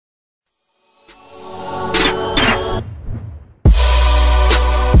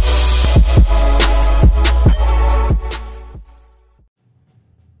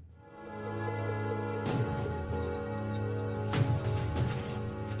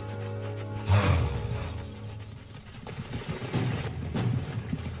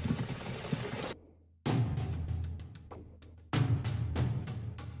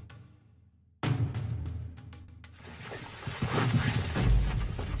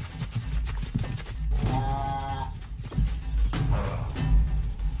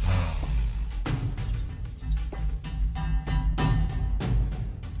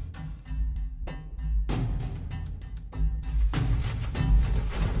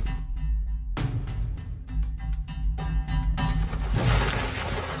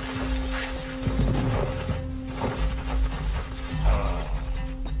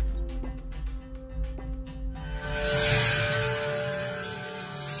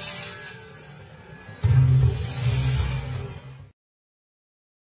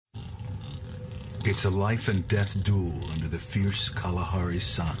It's a life and death duel under the fierce Kalahari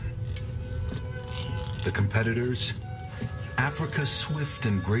sun. The competitors, Africa's swift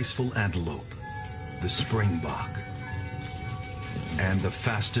and graceful antelope, the springbok, and the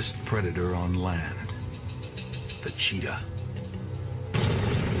fastest predator on land, the cheetah.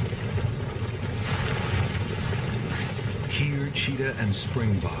 Here, cheetah and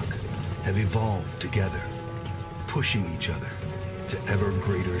springbok have evolved together, pushing each other to ever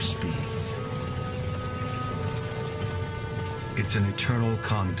greater speeds. It's an eternal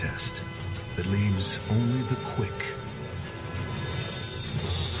contest that leaves only the quick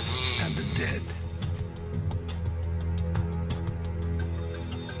and the dead.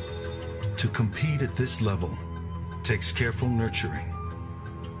 To compete at this level takes careful nurturing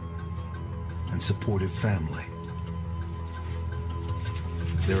and supportive family.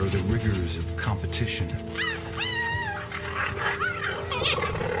 There are the rigors of competition,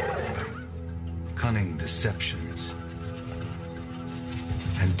 cunning deceptions,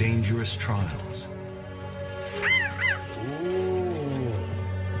 and dangerous trials.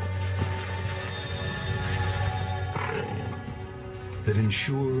 That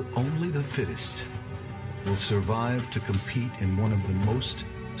ensure only the fittest will survive to compete in one of the most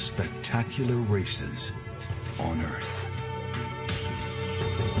spectacular races on Earth.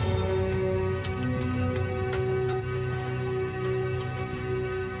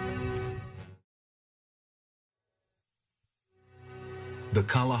 The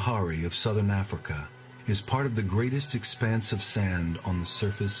Kalahari of southern Africa is part of the greatest expanse of sand on the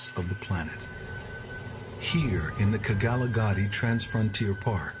surface of the planet. Here in the Kagalagadi Transfrontier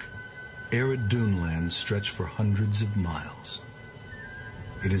Park, arid dunelands stretch for hundreds of miles.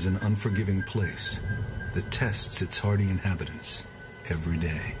 It is an unforgiving place that tests its hardy inhabitants every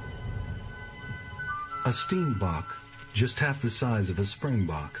day. A steenbok, just half the size of a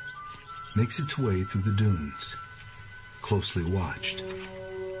springbok, makes its way through the dunes, closely watched.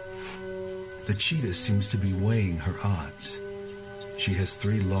 The cheetah seems to be weighing her odds. She has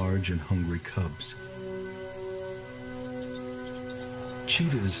 3 large and hungry cubs.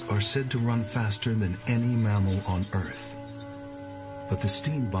 Cheetahs are said to run faster than any mammal on Earth. But the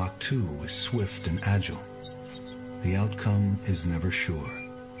steenbok too is swift and agile. The outcome is never sure.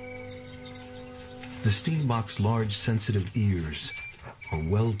 The steenbok's large sensitive ears are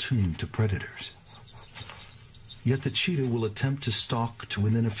well tuned to predators. Yet the cheetah will attempt to stalk to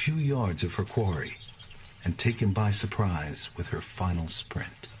within a few yards of her quarry and take him by surprise with her final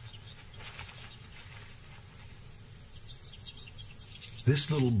sprint. This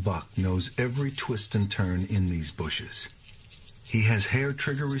little buck knows every twist and turn in these bushes. He has hair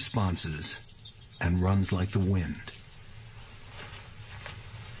trigger responses and runs like the wind.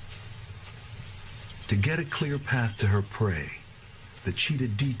 To get a clear path to her prey, the cheetah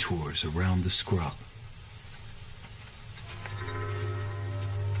detours around the scrub.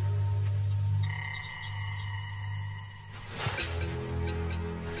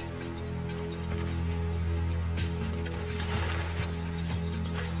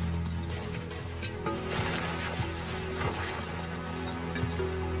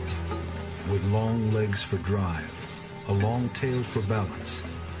 With long legs for drive, a long tail for balance,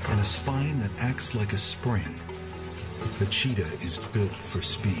 and a spine that acts like a spring, the cheetah is built for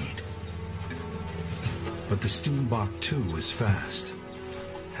speed. But the steenbok too is fast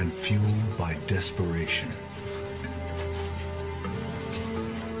and fueled by desperation.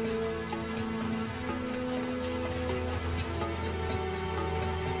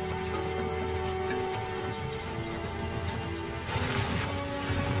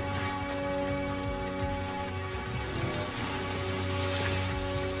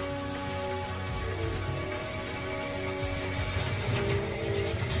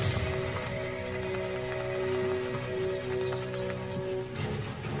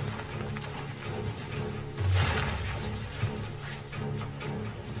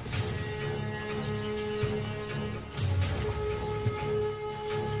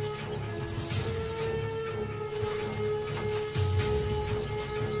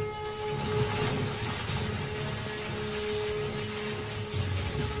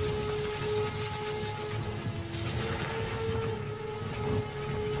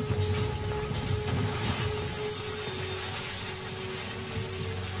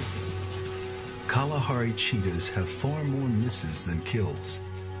 Kalahari cheetahs have far more misses than kills.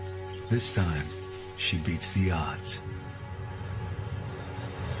 This time, she beats the odds.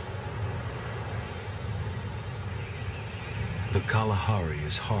 The Kalahari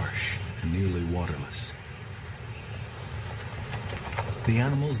is harsh and nearly waterless. The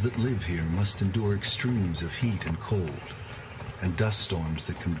animals that live here must endure extremes of heat and cold, and dust storms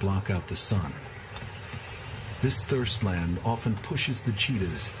that can block out the sun This thirst land often pushes the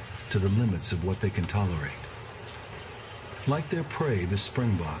cheetahs to the limits of what they can tolerate. Like their prey, the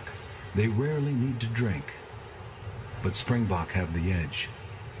springbok, they rarely need to drink. But springbok have the edge.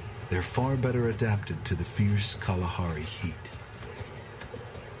 They're far better adapted to the fierce Kalahari heat.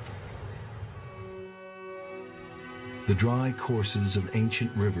 The dry courses of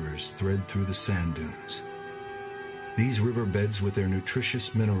ancient rivers thread through the sand dunes. These riverbeds, with their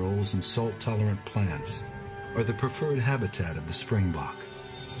nutritious minerals and salt-tolerant plants, are the preferred habitat of the springbok.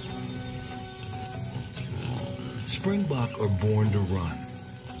 Springbok are born to run.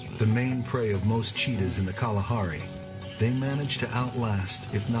 The main prey of most cheetahs in the Kalahari, they manage to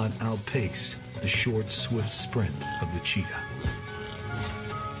outlast, if not outpace, the short, swift sprint of the cheetah.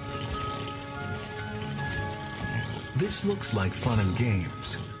 This looks like fun and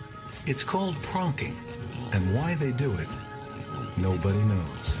games. It's called pronking, and why they do it, nobody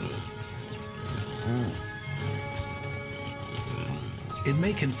knows. It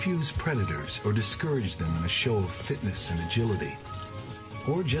may confuse predators or discourage them in a show of fitness and agility,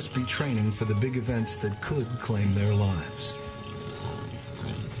 or just be training for the big events that could claim their lives.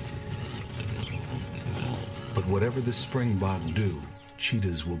 But whatever the springbok do,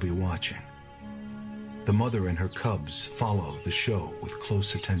 cheetahs will be watching. The mother and her cubs follow the show with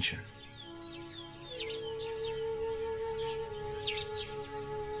close attention.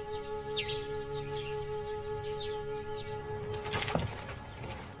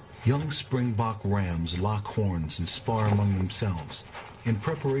 Young springbok rams lock horns and spar among themselves in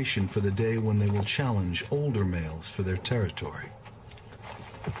preparation for the day when they will challenge older males for their territory.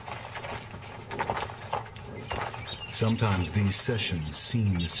 Sometimes these sessions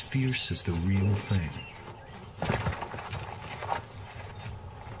seem as fierce as the real thing.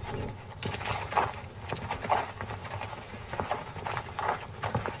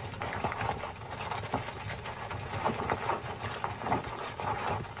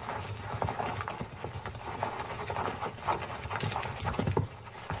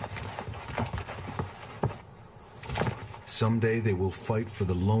 Someday they will fight for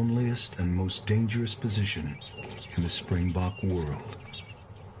the loneliest and most dangerous position in the springbok world.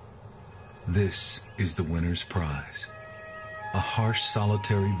 This is the winner's prize. A harsh,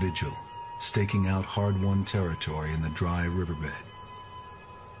 solitary vigil, staking out hard-won territory in the dry riverbed.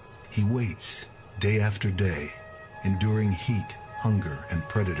 He waits, day after day, enduring heat, hunger, and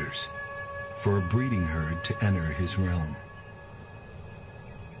predators, for a breeding herd to enter his realm.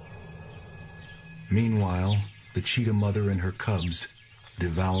 Meanwhile, the cheetah mother and her cubs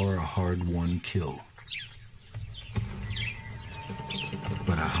devour a hard-won kill.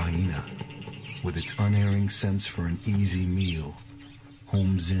 But a hyena, with its unerring sense for an easy meal,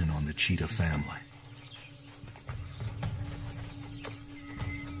 homes in on the cheetah family.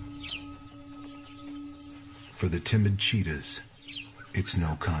 For the timid cheetahs, it's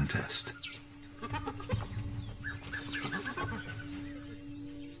no contest.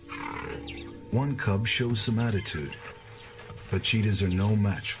 One cub shows some attitude, but cheetahs are no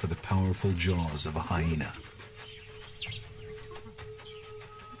match for the powerful jaws of a hyena.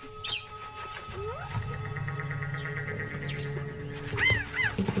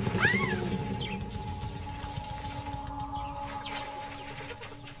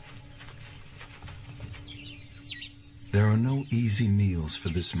 There are no easy meals for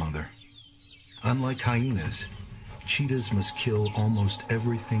this mother. Unlike hyenas, cheetahs must kill almost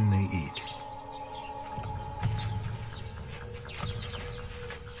everything they eat.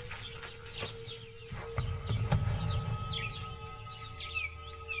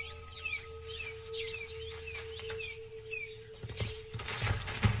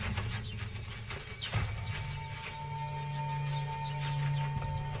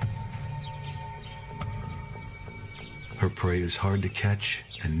 Her prey is hard to catch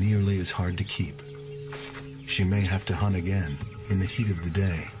and nearly as hard to keep. She may have to hunt again in the heat of the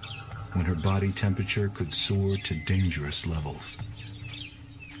day, when her body temperature could soar to dangerous levels.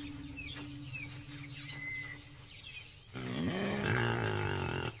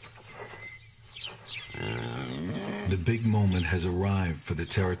 The big moment has arrived for the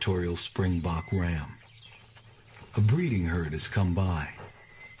territorial springbok ram. A breeding herd has come by.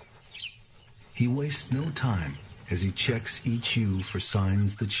 He wastes no time as he checks each ewe for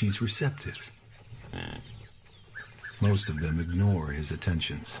signs that she's receptive. Most of them ignore his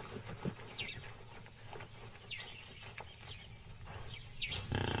attentions.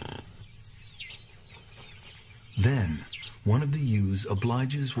 Then, one of the ewes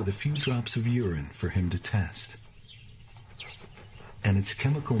obliges with a few drops of urine for him to test. And its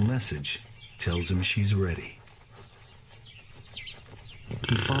chemical message tells him she's ready.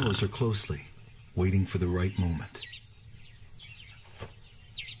 He follows her closely, waiting for the right moment.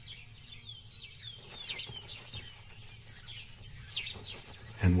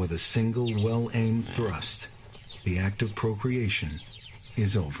 And with a single well-aimed thrust, the act of procreation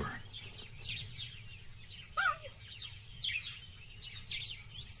is over.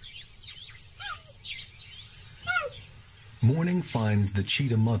 Morning finds the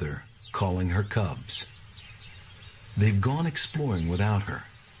cheetah mother calling her cubs. They've gone exploring without her,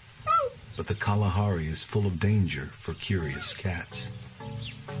 but the Kalahari is full of danger for curious cats.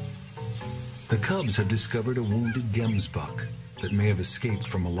 The cubs have discovered a wounded gemsbuck that may have escaped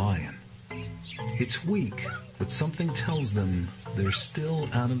from a lion. It's weak, but something tells them they're still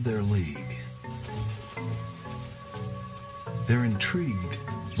out of their league. They're intrigued,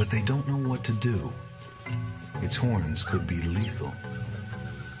 but they don't know what to do. Its horns could be lethal.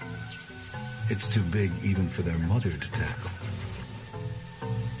 It's too big even for their mother to tackle.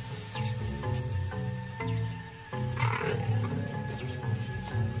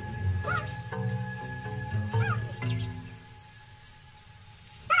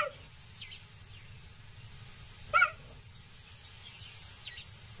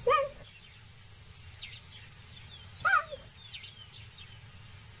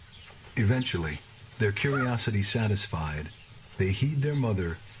 Eventually, their curiosity satisfied, they heed their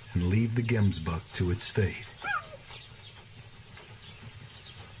mother and leave the gemsbuck to its fate.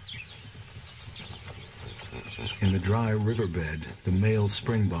 In the dry riverbed, the male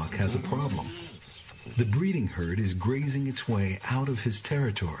springbok has a problem. The breeding herd is grazing its way out of his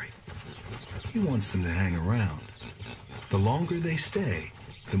territory. He wants them to hang around. The longer they stay,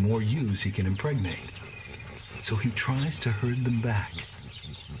 the more ewes he can impregnate. So he tries to herd them back.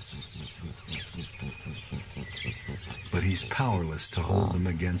 But he's powerless to hold them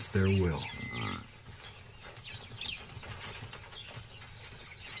against their will.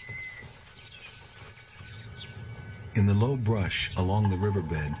 In the low brush along the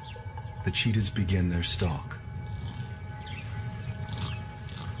riverbed, the cheetahs begin their stalk.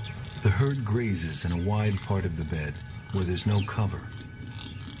 The herd grazes in a wide part of the bed where there's no cover.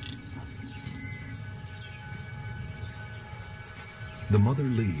 The mother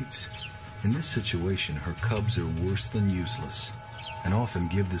leads. In this situation, her cubs are worse than useless and often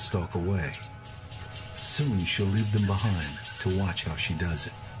give the stalk away. Soon she'll leave them behind to watch how she does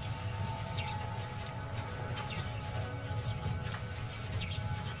it.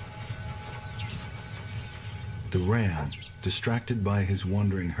 The ram, distracted by his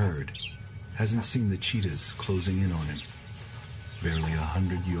wandering herd, hasn't seen the cheetahs closing in on him, barely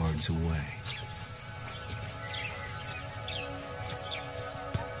 100 yards away.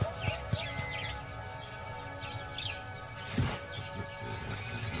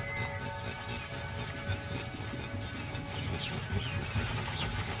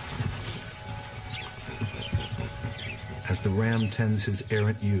 As the ram tends his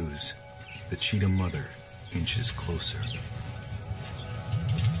errant ewes, the cheetah mother inches closer.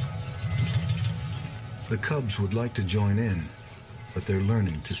 The cubs would like to join in, but they're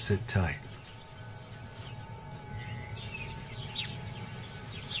learning to sit tight.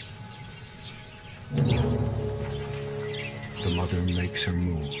 The mother makes her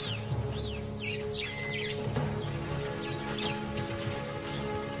move.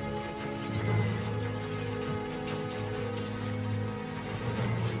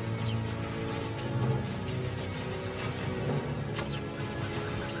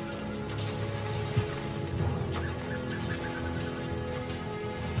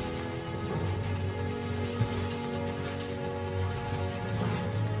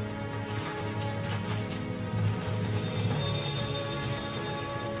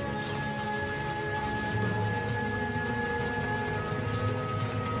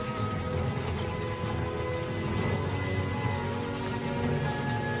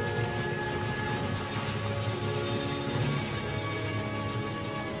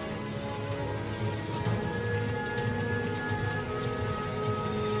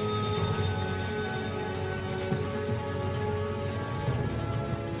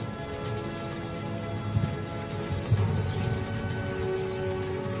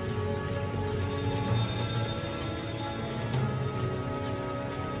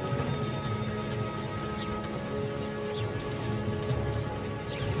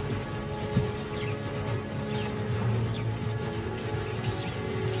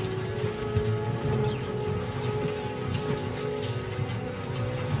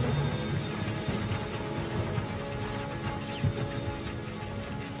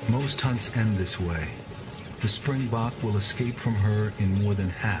 Most hunts end this way. The springbok will escape from her in more than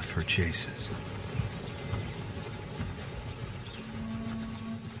half her chases.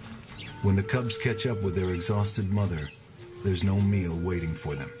 When the cubs catch up with their exhausted mother, there's no meal waiting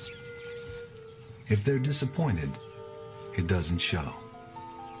for them. If they're disappointed, it doesn't show.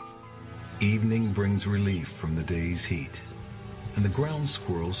 Evening brings relief from the day's heat, and the ground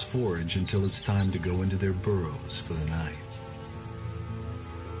squirrels forage until it's time to go into their burrows for the night.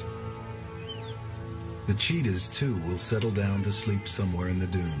 The cheetahs, too, will settle down to sleep somewhere in the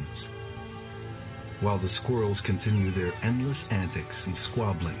dunes, while the squirrels continue their endless antics and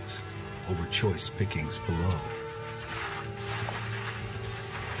squabblings over choice pickings below.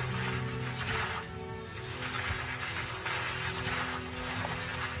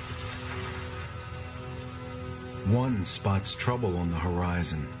 One spots trouble on the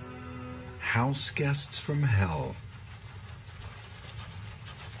horizon. House guests from hell.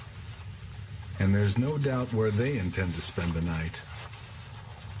 And there's no doubt where they intend to spend the night.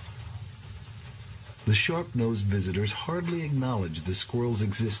 The sharp-nosed visitors hardly acknowledge the squirrel's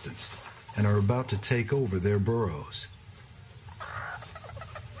existence and are about to take over their burrows.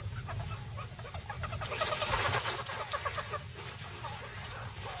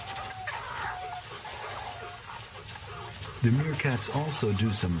 The meerkats also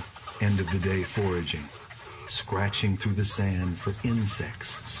do some end-of-the-day foraging, scratching through the sand for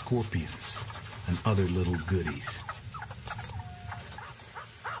insects, scorpions, and other little goodies.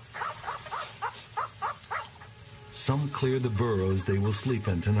 Some clear the burrows they will sleep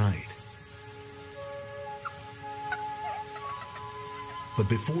in tonight. But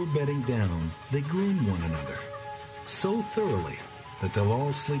before bedding down, they groom one another so thoroughly that they'll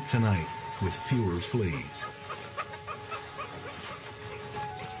all sleep tonight with fewer fleas.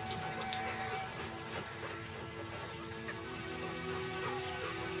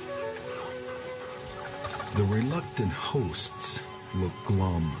 The reluctant hosts look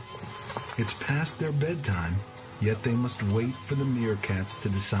glum. It's past their bedtime, yet they must wait for the meerkats to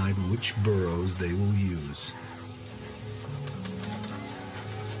decide which burrows they will use.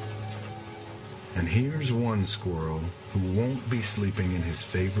 And here's one squirrel who won't be sleeping in his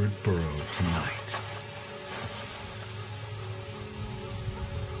favorite burrow tonight.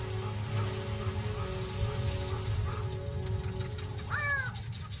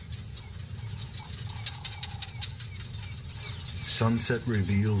 Sunset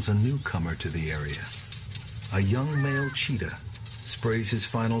reveals a newcomer to the area. A young male cheetah sprays his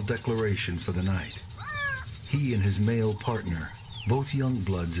final declaration for the night. He and his male partner, both young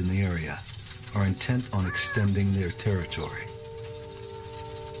bloods in the area, are intent on extending their territory.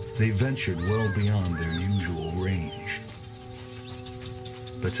 They ventured well beyond their usual range.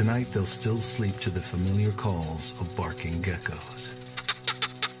 But tonight they'll still sleep to the familiar calls of barking geckos.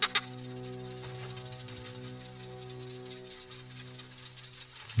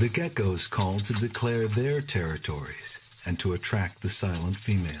 The geckos call to declare their territories and to attract the silent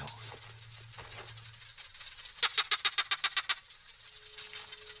females.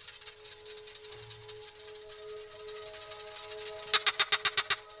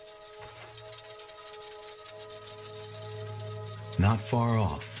 Not far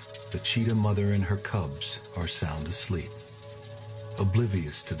off, the cheetah mother and her cubs are sound asleep,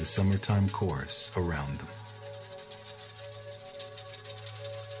 oblivious to the summertime chorus around them.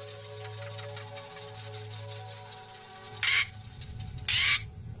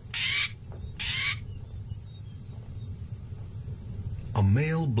 A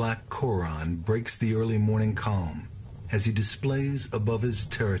male black coron breaks the early morning calm as he displays above his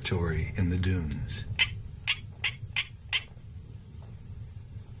territory in the dunes.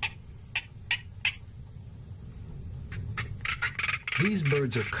 These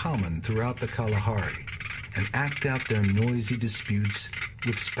birds are common throughout the Kalahari and act out their noisy disputes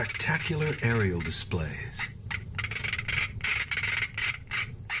with spectacular aerial displays.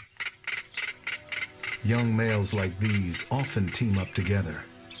 Young males like these often team up together,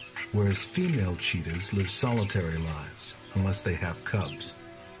 whereas female cheetahs live solitary lives unless they have cubs.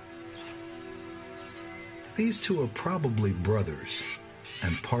 These two are probably brothers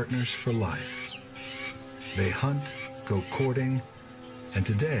and partners for life. They hunt, go courting, and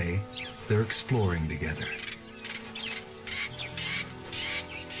today they're exploring together.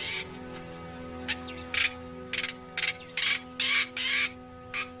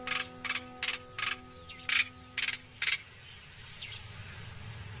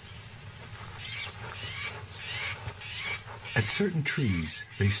 At certain trees,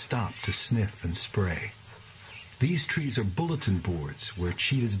 they stop to sniff and spray. These trees are bulletin boards where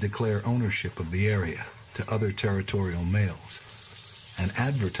cheetahs declare ownership of the area to other territorial males and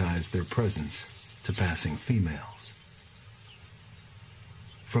advertise their presence to passing females.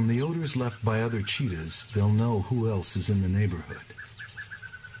 From the odors left by other cheetahs, they'll know who else is in the neighborhood.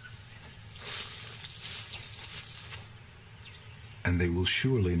 and they will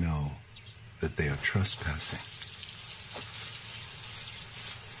surely know that they are trespassing.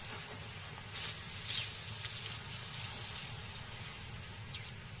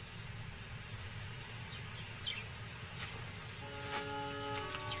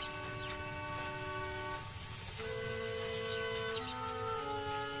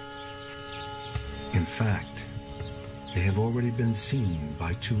 In fact, they have already been seen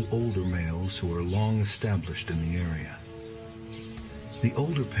by two older males who are long established in the area. The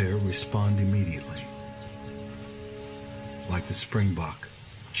older pair respond immediately. Like the springbok,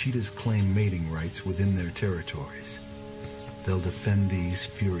 cheetahs claim mating rights within their territories. They'll defend these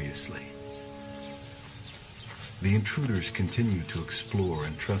furiously. The intruders continue to explore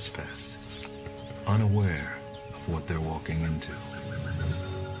and trespass, unaware of what they're walking into.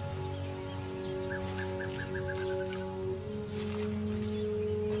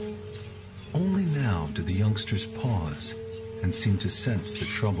 Only now do the youngsters pause and seem to sense the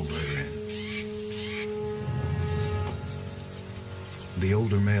trouble they're in. The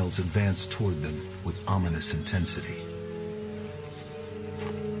older males advance toward them with ominous intensity.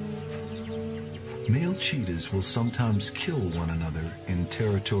 Male cheetahs will sometimes kill one another in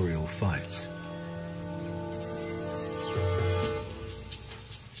territorial fights.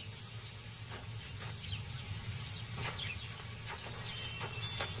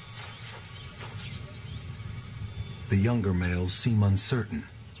 The younger males seem uncertain,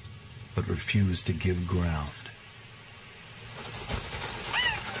 but refuse to give ground.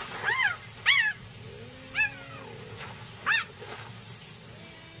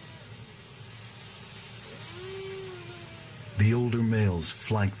 The older males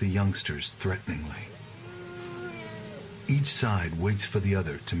flank the youngsters threateningly. Each side waits for the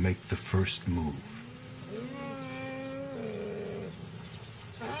other to make the first move.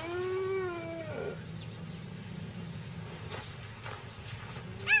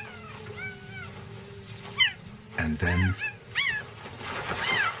 And then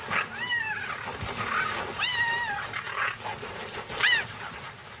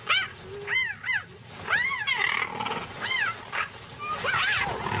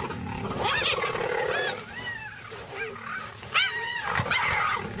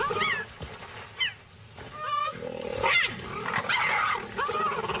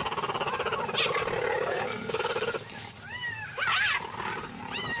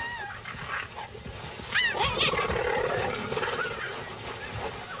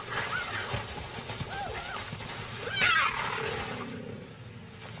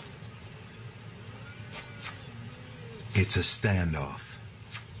it's a standoff.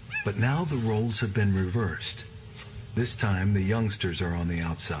 But now the roles have been reversed. This time the youngsters are on the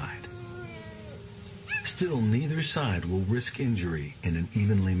outside. Still, neither side will risk injury in an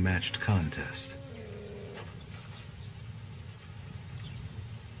evenly matched contest.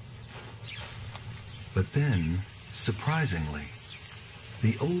 But then, surprisingly,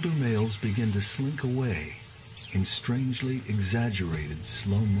 the older males begin to slink away in strangely exaggerated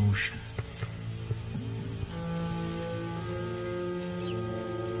slow motion.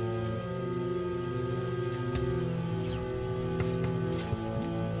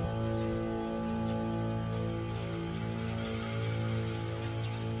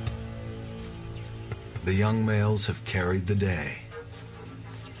 The young males have carried the day,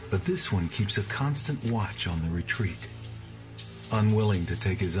 but this one keeps a constant watch on the retreat, unwilling to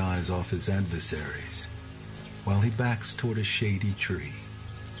take his eyes off his adversaries while he backs toward a shady tree.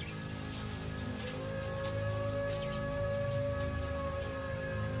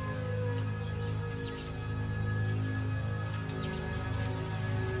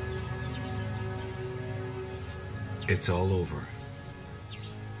 It's all over.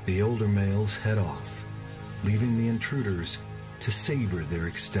 The older males head off, leaving the intruders to savor their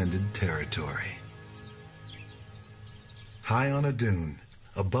extended territory. High on a dune,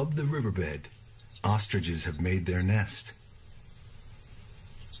 above the riverbed, ostriches have made their nest.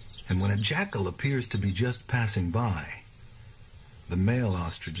 And when a jackal appears to be just passing by, the male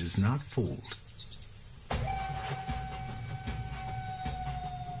ostrich is not fooled.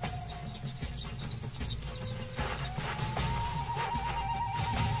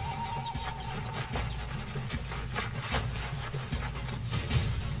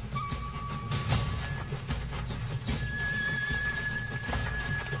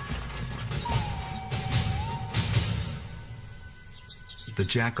 The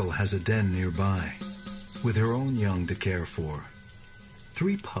jackal has a den nearby, with her own young to care for.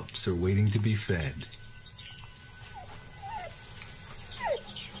 3 pups are waiting to be fed.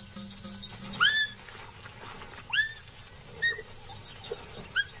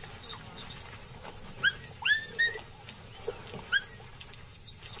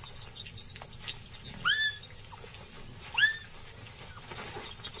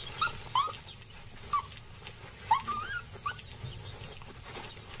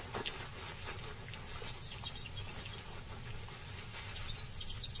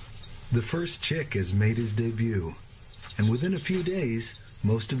 The first chick has made his debut, and within a few days,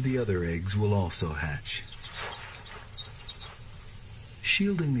 most of the other eggs will also hatch.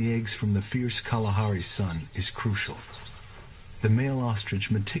 Shielding the eggs from the fierce Kalahari sun is crucial. The male ostrich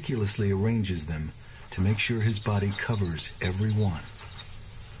meticulously arranges them to make sure his body covers every one.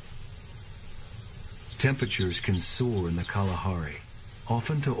 Temperatures can soar in the Kalahari,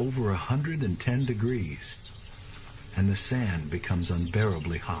 often to over 110 degrees, and the sand becomes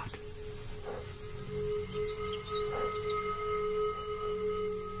unbearably hot.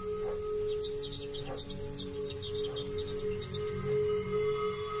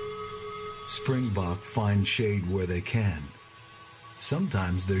 Springbok find shade where they can.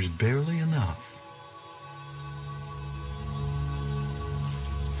 Sometimes there's barely enough.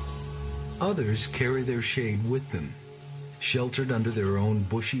 Others carry their shade with them. Sheltered under their own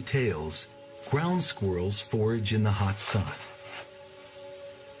bushy tails, ground squirrels forage in the hot sun.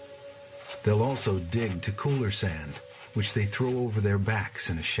 They'll also dig to cooler sand, which they throw over their backs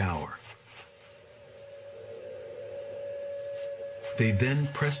in a shower. They then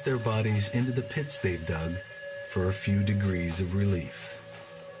press their bodies into the pits they've dug for a few degrees of relief.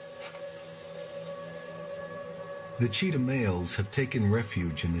 The cheetah males have taken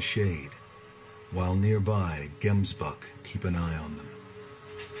refuge in the shade, while nearby gemsbuck keep an eye on them.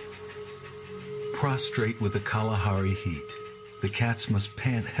 Prostrate with the Kalahari heat, the cats must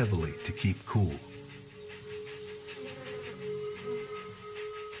pant heavily to keep cool.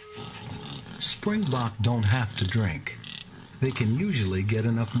 Springbok don't have to drink. They can usually get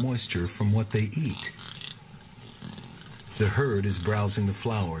enough moisture from what they eat. The herd is browsing the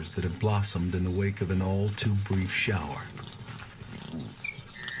flowers that have blossomed in the wake of an all-too-brief shower.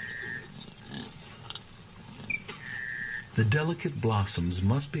 The delicate blossoms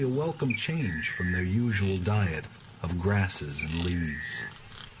must be a welcome change from their usual diet of grasses and leaves.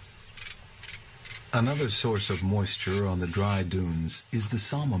 Another source of moisture on the dry dunes is the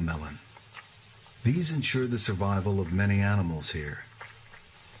sama melon. These ensure the survival of many animals here.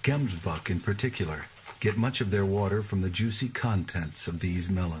 Gemsbuck in particular get much of their water from the juicy contents of these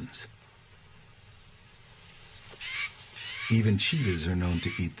melons. Even cheetahs are known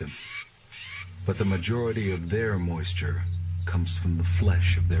to eat them, but the majority of their moisture comes from the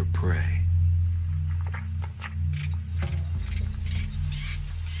flesh of their prey.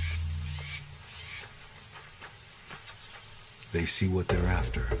 They see what they're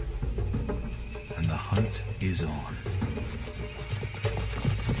after, and the hunt is on.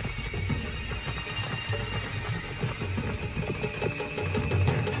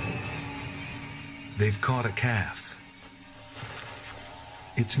 They've caught a calf.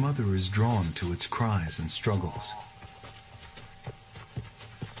 Its mother is drawn to its cries and struggles.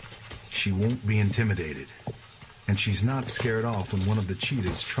 She won't be intimidated, and she's not scared off when one of the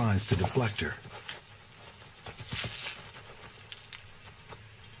cheetahs tries to deflect her.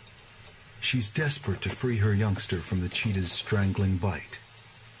 She's desperate to free her youngster from the cheetah's strangling bite.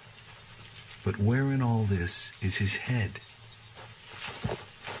 But where in all this is his head?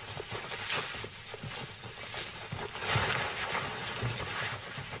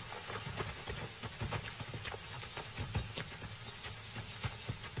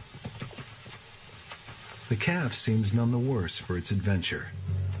 The calf seems none the worse for its adventure,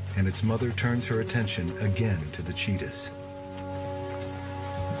 and its mother turns her attention again to the cheetahs.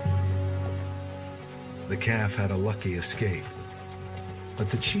 The calf had a lucky escape, but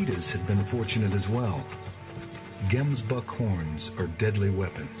the cheetahs had been fortunate as well. Gemsbuck horns are deadly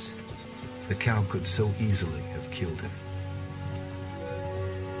weapons. The cow could so easily have killed him.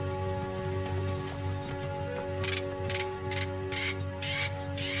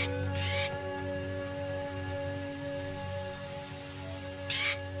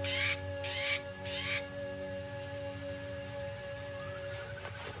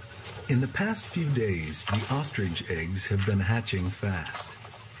 In the past few days, the ostrich eggs have been hatching fast,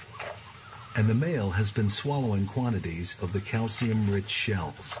 and the male has been swallowing quantities of the calcium-rich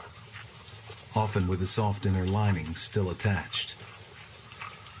shells, often with the soft inner lining still attached.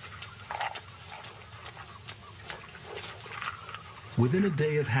 Within a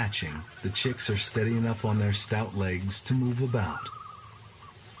day of hatching, the chicks are steady enough on their stout legs to move about.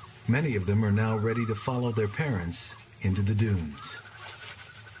 Many of them are now ready to follow their parents into the dunes.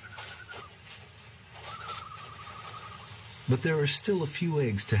 But there are still a few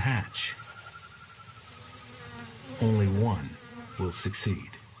eggs to hatch. Only one will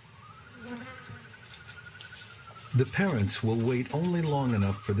succeed. The parents will wait only long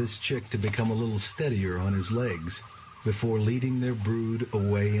enough for this chick to become a little steadier on his legs before leading their brood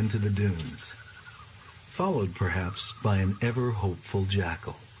away into the dunes, followed perhaps by an ever-hopeful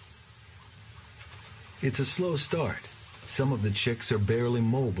jackal. It's a slow start. Some of the chicks are barely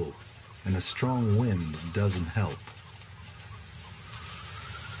mobile, and a strong wind doesn't help.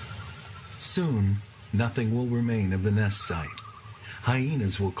 Soon, nothing will remain of the nest site.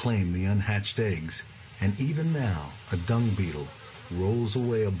 Hyenas will claim the unhatched eggs, and even now, a dung beetle rolls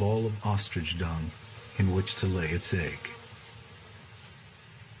away a ball of ostrich dung in which to lay its egg.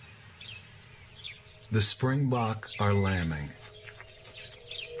 The springbok are lambing.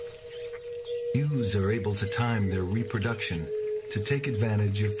 Ewes are able to time their reproduction to take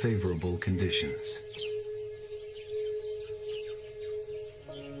advantage of favorable conditions.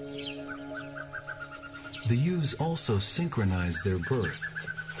 The ewes also synchronize their birth,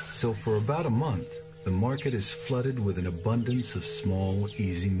 so for about a month, the market is flooded with an abundance of small,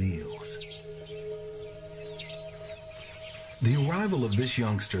 easy meals. The arrival of this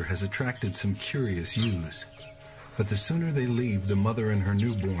youngster has attracted some curious ewes, but the sooner they leave the mother and her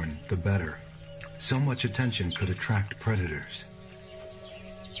newborn, the better. So much attention could attract predators.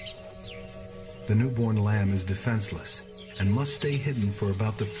 The newborn lamb is defenseless and must stay hidden for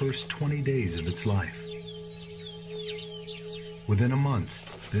about the first 20 days of its life. Within a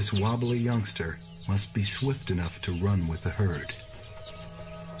month, this wobbly youngster must be swift enough to run with the herd.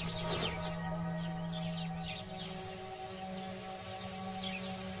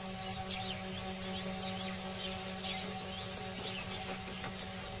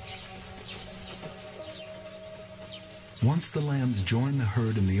 Once the lambs join the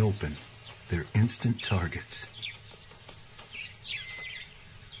herd in the open, they're instant targets.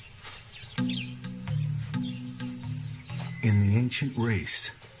 In the ancient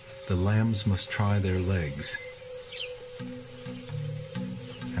race, the lambs must try their legs,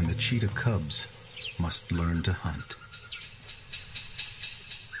 and the cheetah cubs must learn to hunt.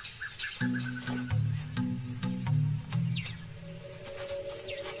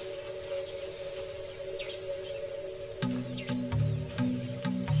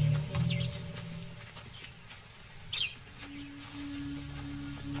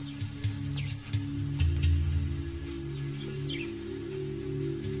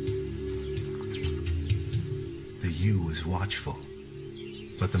 Watchful,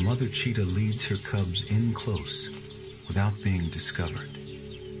 but the mother cheetah leads her cubs in close without being discovered.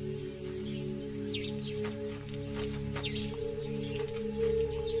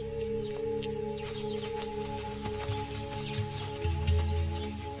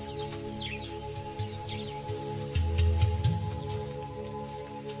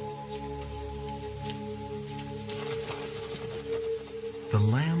 The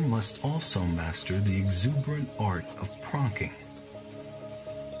lamb must also master the exuberant art of pronking,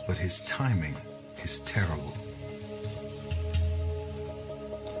 but his timing is terrible.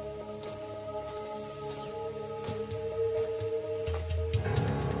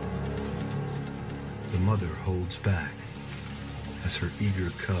 The mother holds back as her eager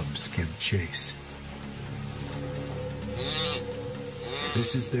cubs give chase.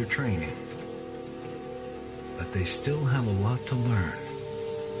 This is their training, but they still have a lot to learn.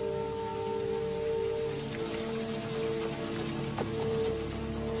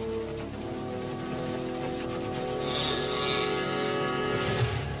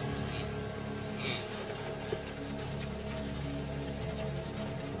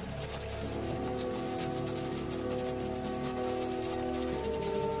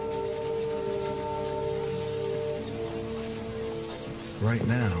 Right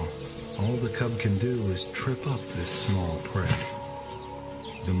now, all the cub can do is trip up this small prey.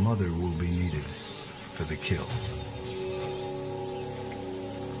 The mother will be needed for the kill.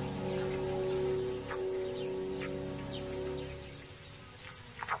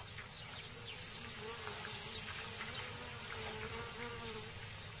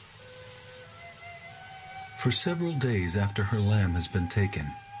 For several days after her lamb has been taken,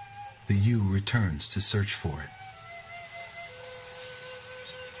 the ewe returns to search for it.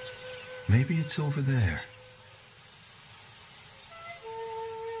 Maybe it's over there.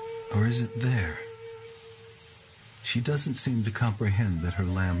 Or is it there? She doesn't seem to comprehend that her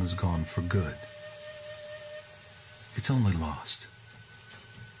lamb is gone for good. It's only lost.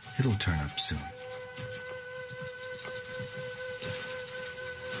 It'll turn up soon.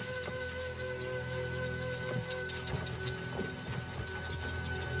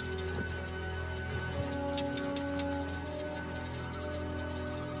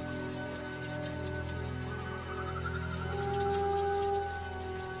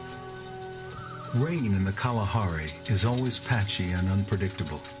 Rain in the Kalahari is always patchy and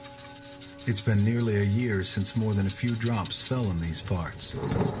unpredictable. It's been nearly a year since more than a few drops fell in these parts.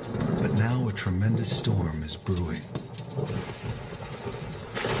 But now a tremendous storm is brewing.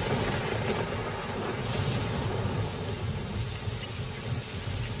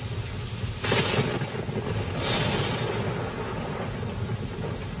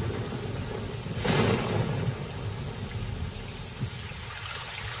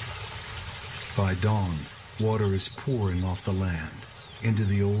 By dawn, water is pouring off the land into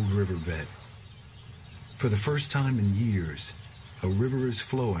the old riverbed. For the first time in years, a river is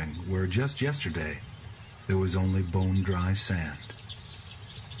flowing where just yesterday there was only bone-dry sand.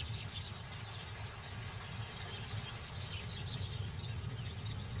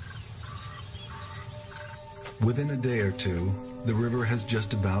 Within a day or two, the river has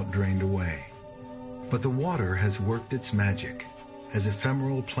just about drained away. But the water has worked its magic as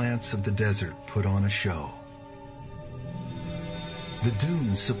ephemeral plants of the desert put on a show. The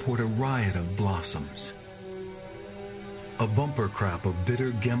dunes support a riot of blossoms. A bumper crop of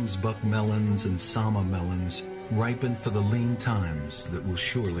bitter gemsbuck melons and sama melons ripen for the lean times that will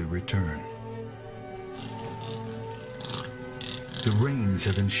surely return. The rains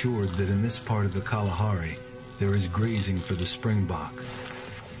have ensured that in this part of the Kalahari, there is grazing for the springbok,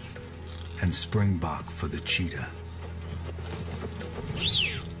 and springbok for the cheetah.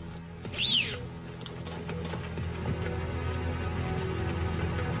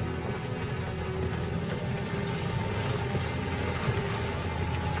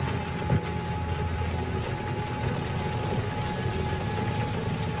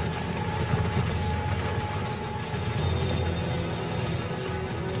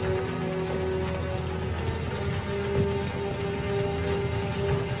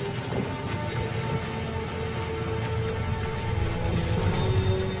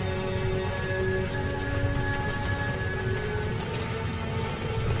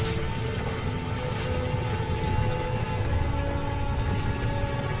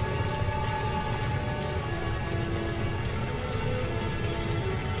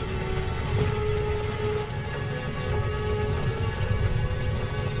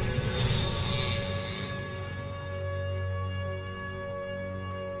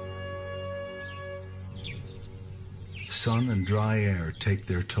 Sun and dry air take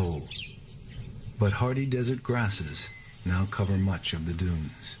their toll, but hardy desert grasses now cover much of the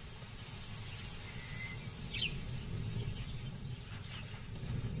dunes.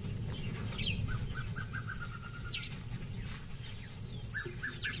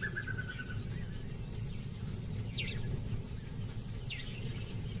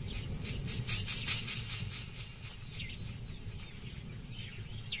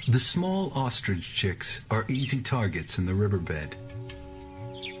 The small ostrich chicks are easy targets in the riverbed.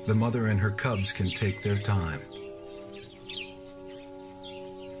 The mother and her cubs can take their time.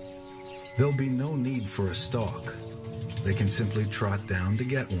 There'll be no need for a stalk. They can simply trot down to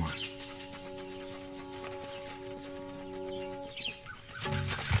get one.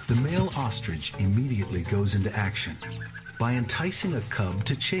 The male ostrich immediately goes into action by enticing a cub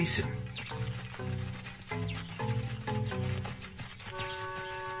to chase him.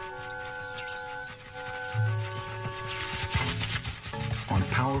 On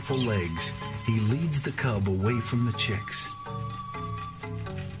powerful legs, he leads the cub away from the chicks.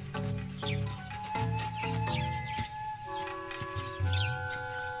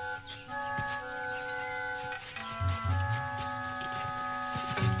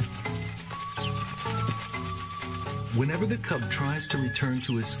 Whenever the cub tries to return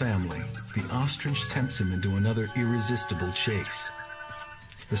to his family, the ostrich tempts him into another irresistible chase.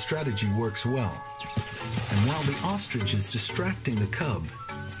 The strategy works well, and while the ostrich is distracting the cub,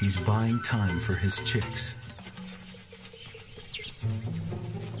 he's buying time for his chicks.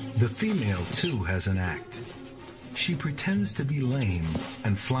 The female, too, has an act. She pretends to be lame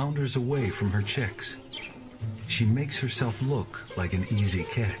and flounders away from her chicks. She makes herself look like an easy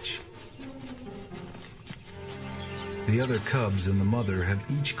catch. The other cubs and the mother have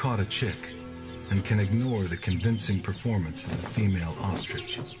each caught a chick and can ignore the convincing performance of the female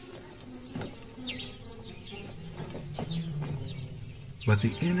ostrich. But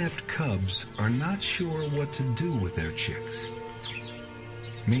the inept cubs are not sure what to do with their chicks.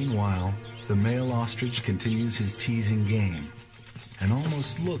 Meanwhile, the male ostrich continues his teasing game and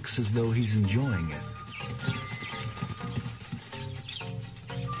almost looks as though he's enjoying it.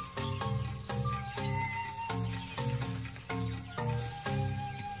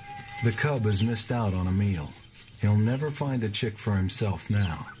 The cub has missed out on a meal. He'll never find a chick for himself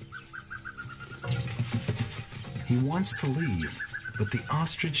now. He wants to leave, but the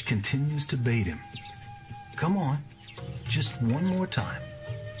ostrich continues to bait him. Come on, just one more time.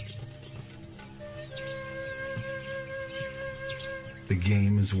 The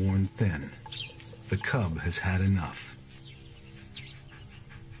game is worn thin. The cub has had enough.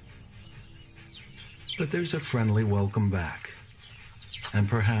 But there's a friendly welcome back, and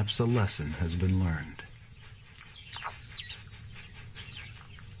perhaps a lesson has been learned.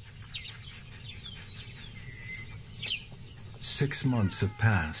 Six months have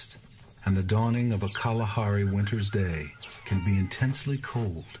passed, and the dawning of a Kalahari winter's day can be intensely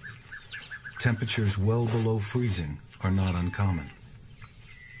cold. Temperatures well below freezing are not uncommon.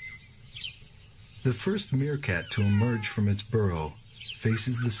 The first meerkat to emerge from its burrow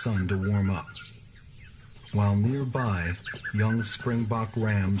faces the sun to warm up, while nearby, young springbok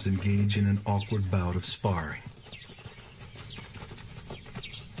rams engage in an awkward bout of sparring.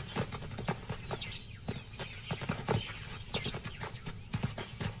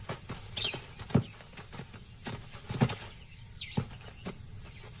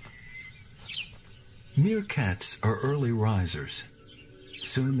 Meerkats are early risers.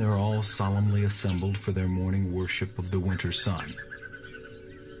 Soon they're all solemnly assembled for their morning worship of the winter sun.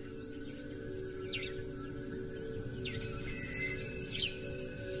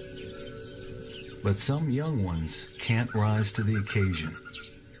 But some young ones can't rise to the occasion.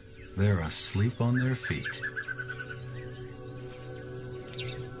 They're asleep on their feet.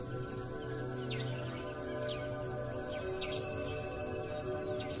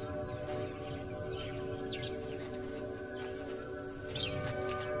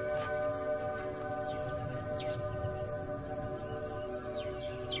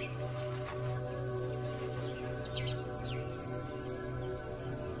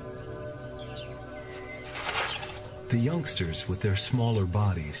 The youngsters with their smaller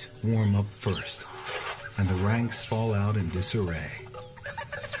bodies warm up first, and the ranks fall out in disarray.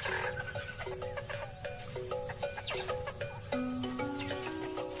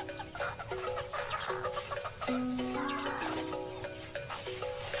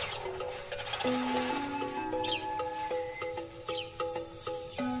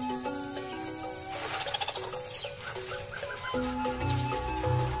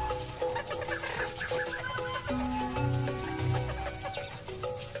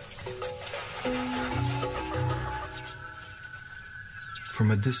 From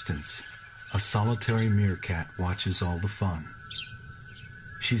a distance, a solitary meerkat watches all the fun.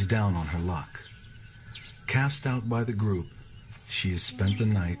 She's down on her luck. Cast out by the group, she has spent the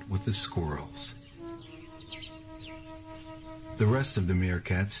night with the squirrels. The rest of the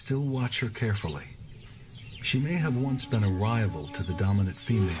meerkats still watch her carefully. She may have once been a rival to the dominant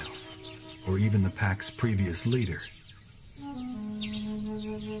female, or even the pack's previous leader.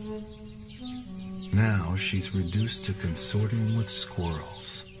 Now she's reduced to consorting with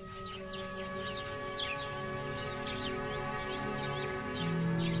squirrels.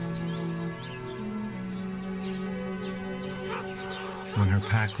 When her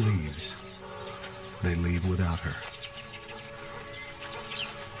pack leaves, they leave without her.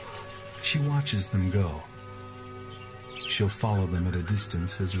 She watches them go. She'll follow them at a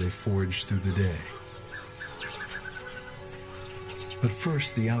distance as they forage through the day. But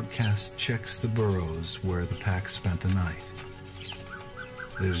first, the outcast checks the burrows where the pack spent the night.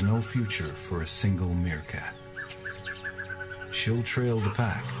 There's no future for a single meerkat. She'll trail the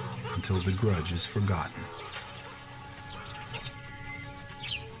pack until the grudge is forgotten.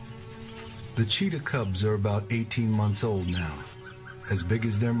 The cheetah cubs are about 18 months old now, as big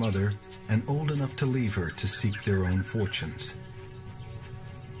as their mother and old enough to leave her to seek their own fortunes.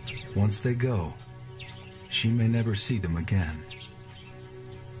 Once they go, she may never see them again.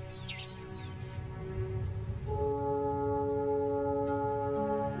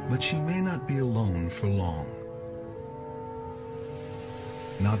 But she may not be alone for long.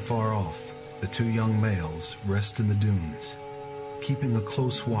 Not far off, the two young males rest in the dunes, keeping a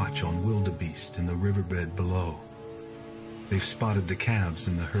close watch on wildebeest in the riverbed below. They've spotted the calves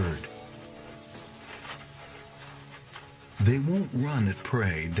in the herd. They won't run at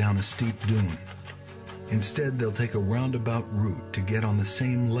prey down a steep dune. Instead, they'll take a roundabout route to get on the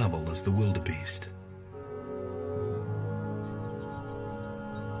same level as the wildebeest.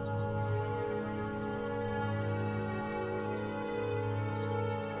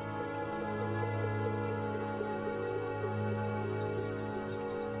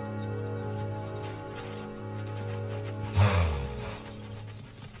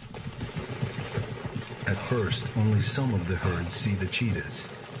 At first, only some of the herd see the cheetahs,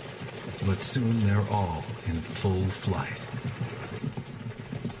 but soon they're all in full flight.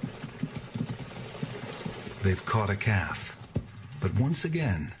 They've caught a calf, but once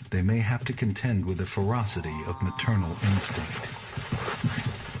again, they may have to contend with the ferocity of maternal instinct.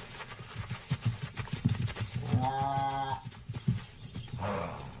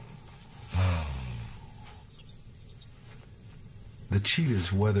 The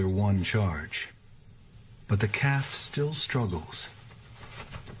cheetahs weather one charge, but the calf still struggles,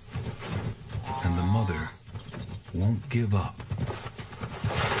 and the mother won't give up.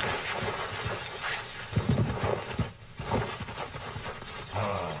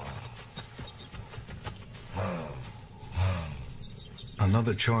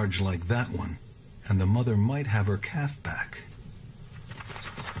 Another charge like that one, and the mother might have her calf back.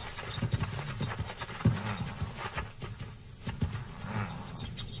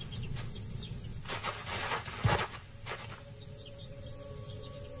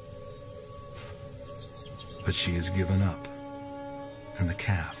 But she has given up, and the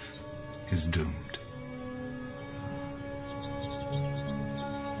calf is doomed.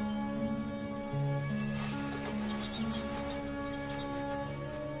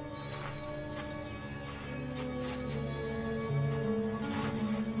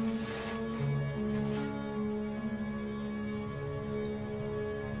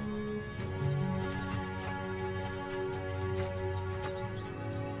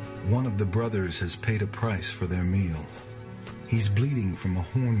 One of the brothers has paid a price for their meal. He's bleeding from a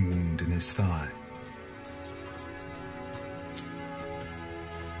horn wound in his thigh.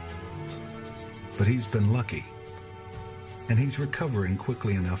 But he's been lucky, and he's recovering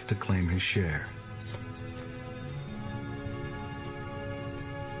quickly enough to claim his share.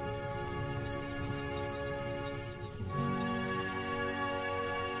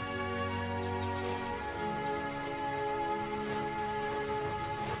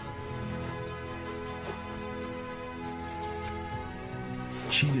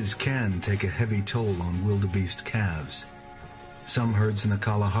 Cheetahs can take a heavy toll on wildebeest calves. Some herds in the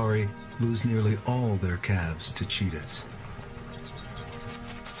Kalahari lose nearly all their calves to cheetahs.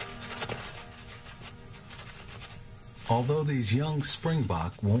 Although these young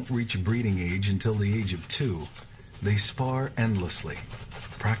springbok won't reach breeding age until the age of 2, they spar endlessly,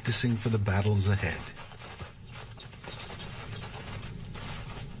 practicing for the battles ahead.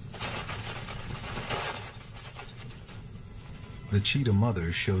 The cheetah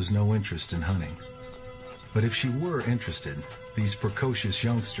mother shows no interest in hunting. But if she were interested, these precocious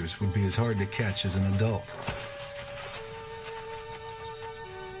youngsters would be as hard to catch as an adult.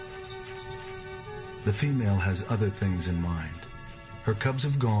 The female has other things in mind. Her cubs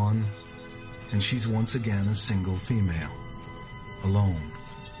have gone, and she's once again a single female, alone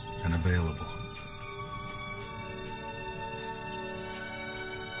and available.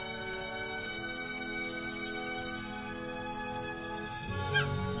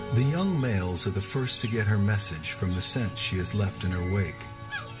 The young males are the first to get her message from the scent she has left in her wake,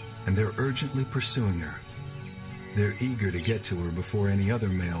 and they're urgently pursuing her. They're eager to get to her before any other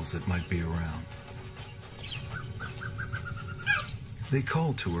males that might be around. They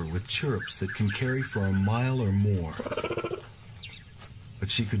call to her with chirps that can carry for a mile or more,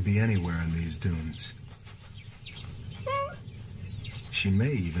 but she could be anywhere in these dunes. She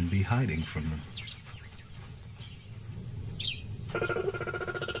may even be hiding from them.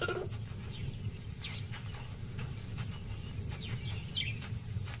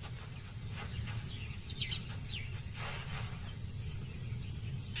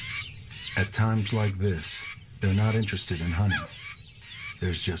 At times like this, they're not interested in hunting.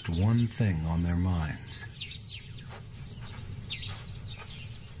 There's just one thing on their minds.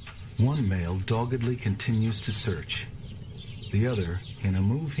 One male doggedly continues to search. The other, in a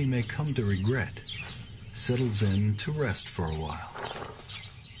move he may come to regret, settles in to rest for a while.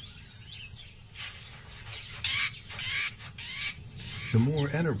 The more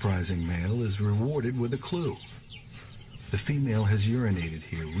enterprising male is rewarded with a clue. The female has urinated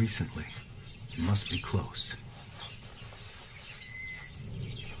here recently. It must be close.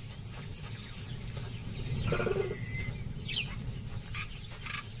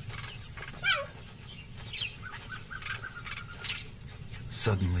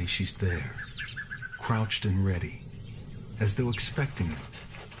 Suddenly she's there, crouched and ready, as though expecting it.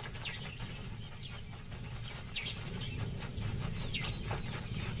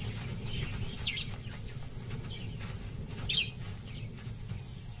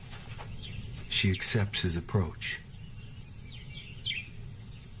 She accepts his approach.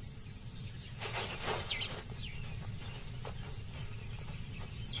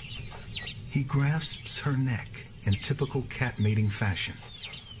 He grasps her neck in typical cat mating fashion.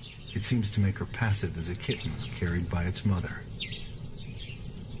 It seems to make her passive as a kitten carried by its mother.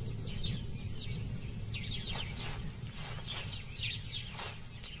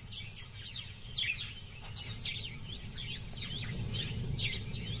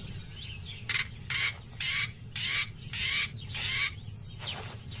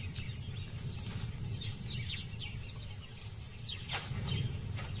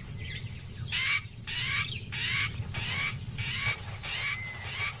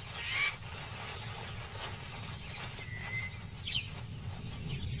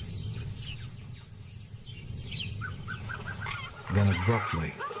 Then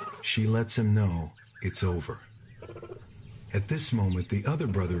abruptly, she lets him know it's over. At this moment, the other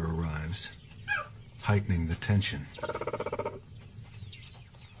brother arrives, heightening the tension.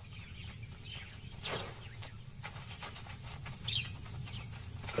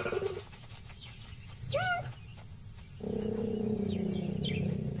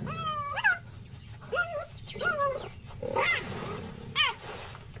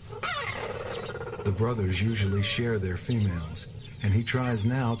 The brothers usually share their females, and he tries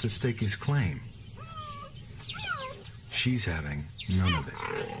now to stake his claim. She's having none of it.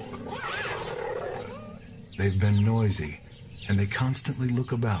 They've been noisy, and they constantly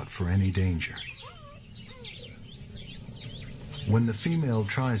look about for any danger. When the female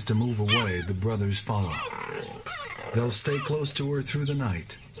tries to move away, the brothers follow. They'll stay close to her through the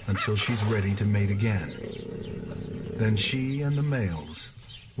night until she's ready to mate again. Then she and the males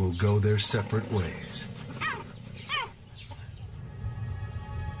will go their separate ways.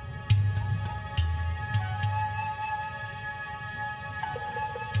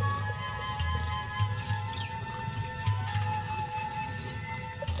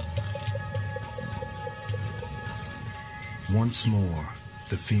 Once more,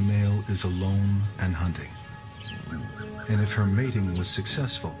 the female is alone and hunting. And if her mating was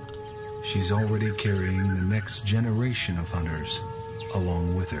successful, she's already carrying the next generation of hunters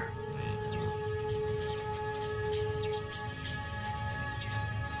along with her.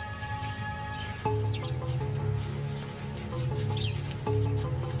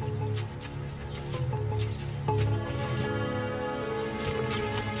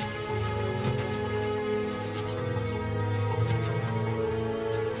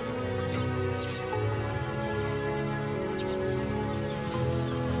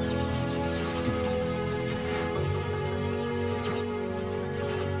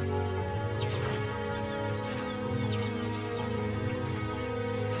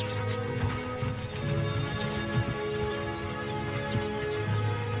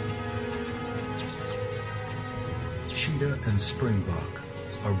 Cheetah and springbok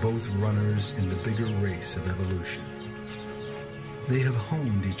are both runners in the bigger race of evolution. They have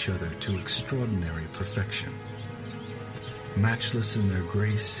honed each other to extraordinary perfection, matchless in their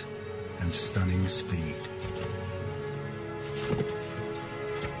grace and stunning speed.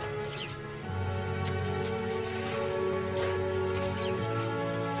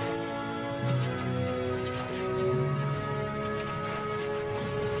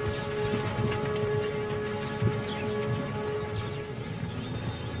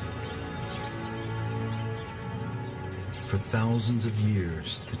 For thousands of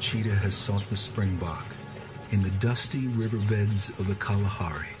years, the cheetah has sought the springbok in the dusty riverbeds of the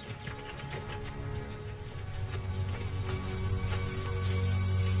Kalahari.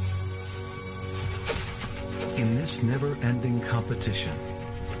 In this never-ending competition,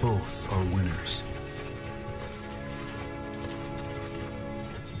 both are winners.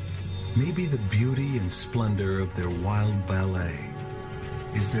 Maybe the beauty and splendor of their wild ballet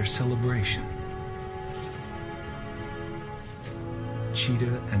is their celebration.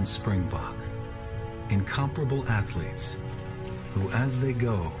 Cheetah and springbok, incomparable athletes who, as they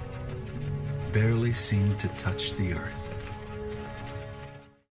go, barely seem to touch the earth.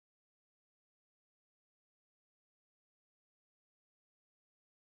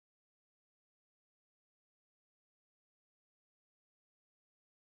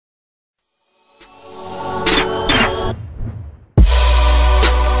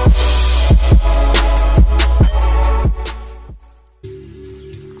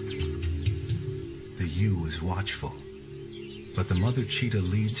 Watchful, but the mother cheetah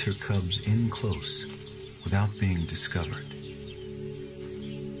leads her cubs in close without being discovered.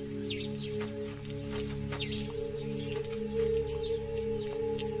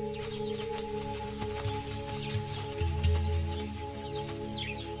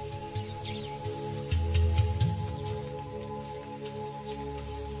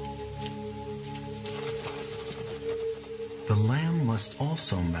 The lamb must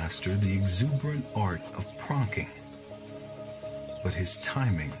also master the exuberant art of pronking, but his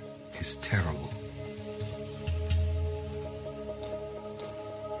timing is terrible.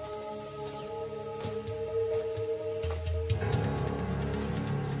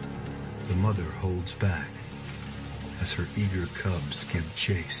 The mother holds back as her eager cubs give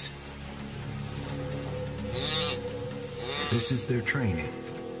chase. This is their training,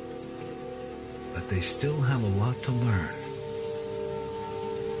 but they still have a lot to learn.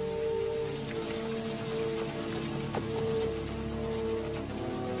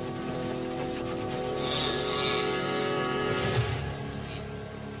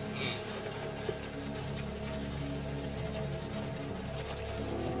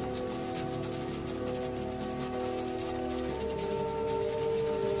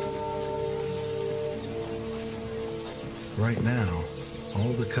 Right now,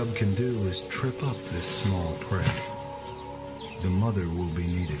 all the cub can do is trip up this small prey. The mother will be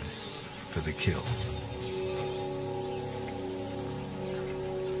needed for the kill.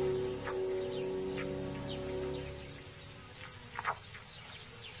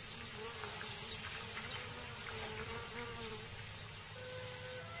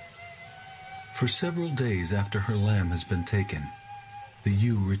 For several days after her lamb has been taken, the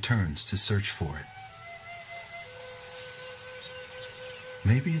ewe returns to search for it.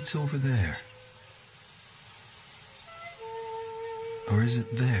 Maybe it's over there. Or is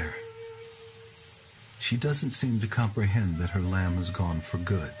it there? She doesn't seem to comprehend that her lamb has gone for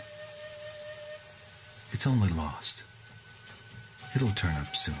good. It's only lost. It'll turn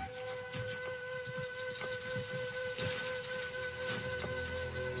up soon.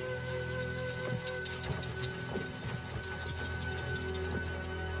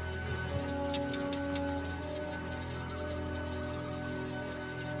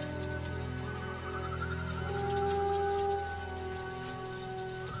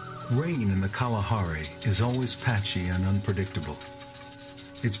 Rain in the Kalahari is always patchy and unpredictable.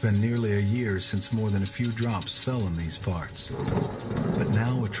 It's been nearly a year since more than a few drops fell in these parts. But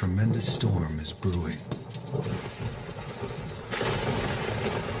now a tremendous storm is brewing.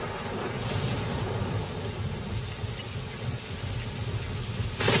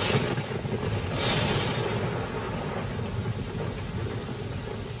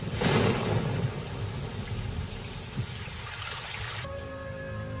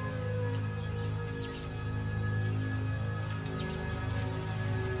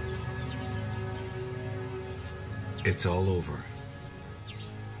 It's all over.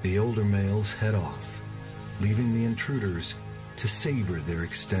 The older males head off, leaving the intruders to savor their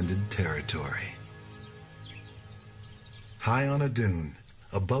extended territory. High on a dune,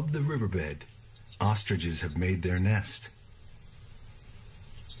 above the riverbed, ostriches have made their nest.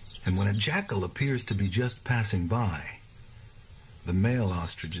 And when a jackal appears to be just passing by, the male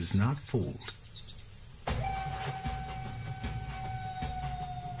ostrich is not fooled.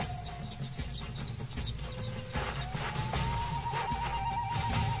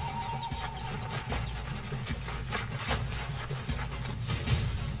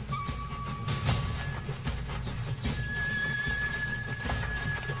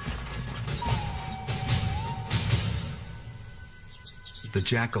 The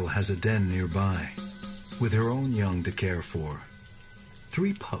jackal has a den nearby, with her own young to care for.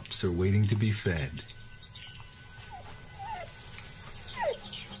 3 pups are waiting to be fed.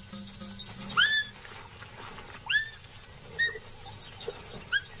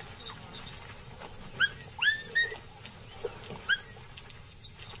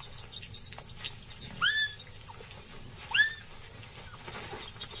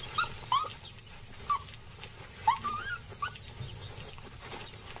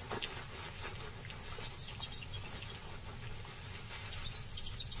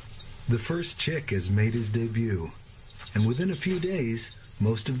 The first chick has made his debut, and within a few days,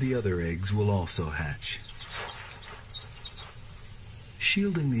 most of the other eggs will also hatch.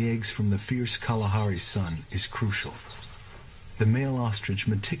 Shielding the eggs from the fierce Kalahari sun is crucial. The male ostrich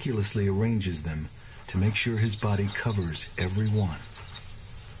meticulously arranges them to make sure his body covers every one.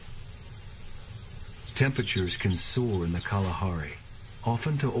 Temperatures can soar in the Kalahari,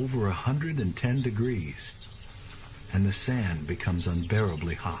 often to over 110 degrees, and the sand becomes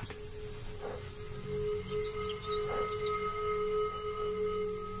unbearably hot.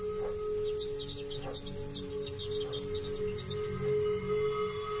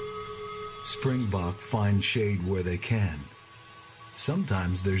 Springbok find shade where they can.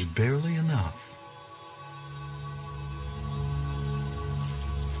 Sometimes there's barely enough.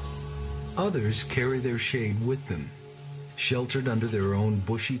 Others carry their shade with them. Sheltered under their own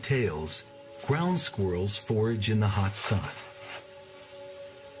bushy tails, ground squirrels forage in the hot sun.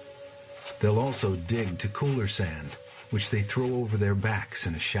 They'll also dig to cooler sand, which they throw over their backs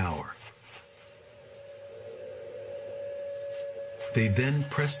in a shower. They then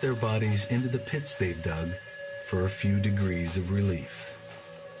press their bodies into the pits they've dug for a few degrees of relief.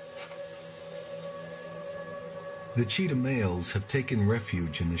 The cheetah males have taken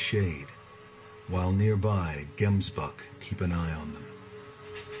refuge in the shade, while nearby gemsbuck keep an eye on them.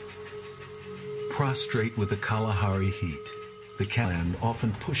 Prostrate with the Kalahari heat, the clan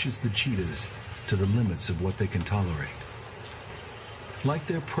often pushes the cheetahs to the limits of what they can tolerate. Like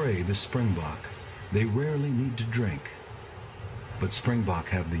their prey, the springbok, they rarely need to drink. But springbok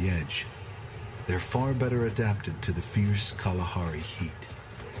have the edge. They're far better adapted to the fierce Kalahari heat.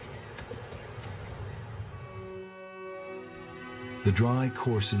 The dry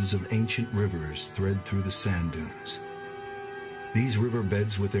courses of ancient rivers thread through the sand dunes. These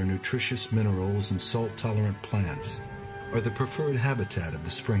riverbeds with their nutritious minerals and salt-tolerant plants are the preferred habitat of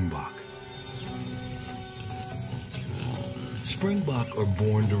the springbok. Springbok are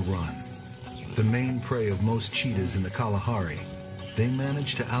born to run. The main prey of most cheetahs in the Kalahari, they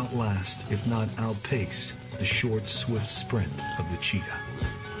manage to outlast, if not outpace, the short, swift sprint of the cheetah.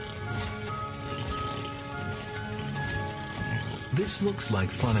 This looks like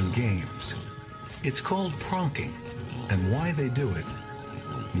fun and games. It's called pronking, and why they do it,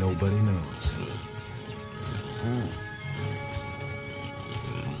 nobody knows.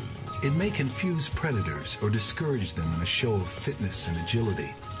 It may confuse predators or discourage them in a show of fitness and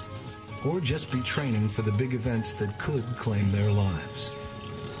agility, or just be training for the big events that could claim their lives.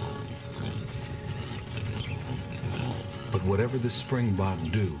 But whatever the springbok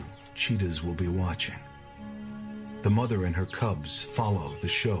do, cheetahs will be watching. The mother and her cubs follow the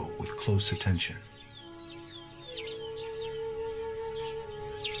show with close attention.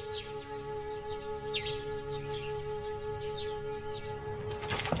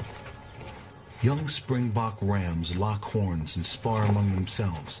 Young springbok rams lock horns and spar among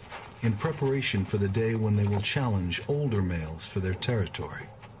themselves in preparation for the day when they will challenge older males for their territory.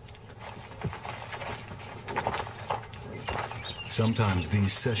 Sometimes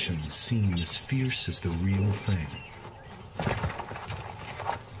these sessions seem as fierce as the real thing.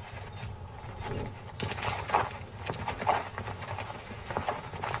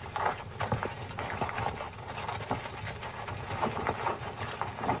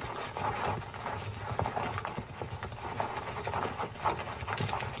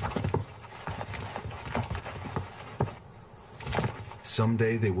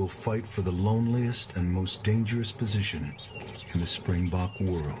 Someday they will fight for the loneliest and most dangerous position in the springbok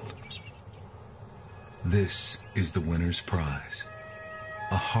world. This is the winner's prize.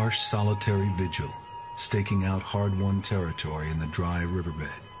 A harsh, solitary vigil, staking out hard-won territory in the dry riverbed.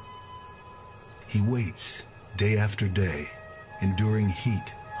 He waits, day after day, enduring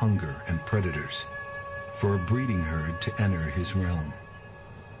heat, hunger, and predators, for a breeding herd to enter his realm.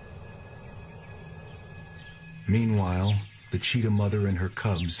 Meanwhile, the cheetah mother and her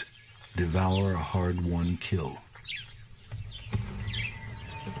cubs devour a hard-won kill.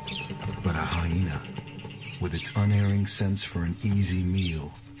 But a hyena, with its unerring sense for an easy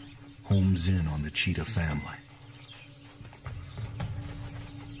meal, homes in on the cheetah family.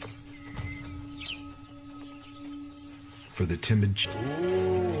 For the timid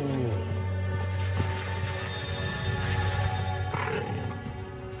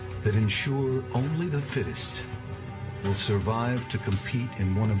that ensure only the fittest will survive to compete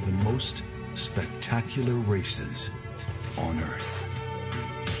in one of the most spectacular races on Earth.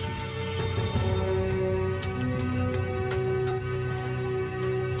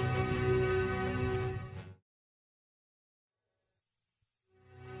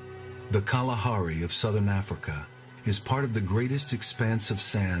 The Kalahari of southern Africa is part of the greatest expanse of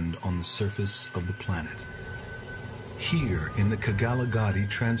sand on the surface of the planet. Here in the Kigalagadi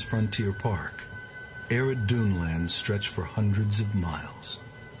Transfrontier Park, arid dunelands stretch for hundreds of miles.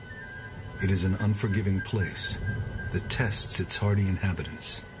 It is an unforgiving place that tests its hardy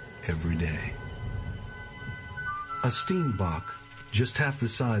inhabitants every day. A steenbok, just half the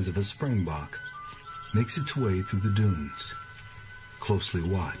size of a springbok, makes its way through the dunes, closely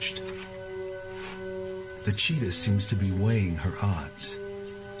watched. The cheetah seems to be weighing her odds.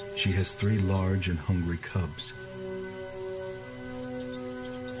 She has 3 large and hungry cubs.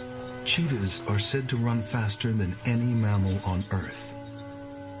 Cheetahs are said to run faster than any mammal on Earth.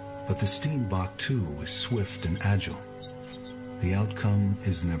 But the steenbok, too, is swift and agile. The outcome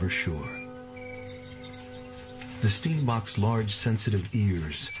is never sure. The steenbok's large, sensitive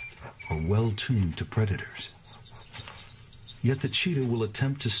ears are well tuned to predators. Yet the cheetah will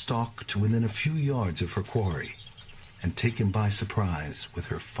attempt to stalk to within a few yards of her quarry and take him by surprise with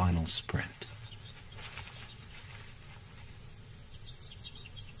her final sprint.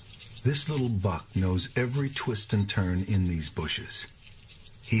 This little buck knows every twist and turn in these bushes.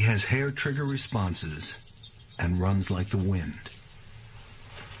 He has hair trigger responses and runs like the wind.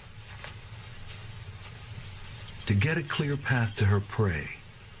 To get a clear path to her prey,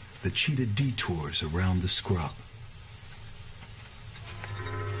 the cheetah detours around the scrub.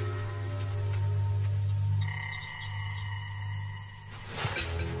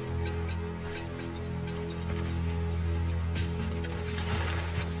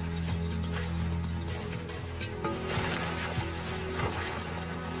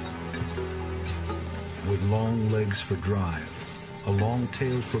 With long legs for drive, a long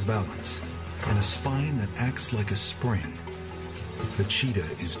tail for balance, and a spine that acts like a spring, the cheetah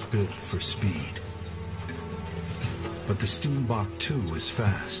is built for speed. But the Steenbok too is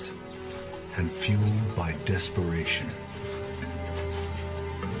fast and fueled by desperation.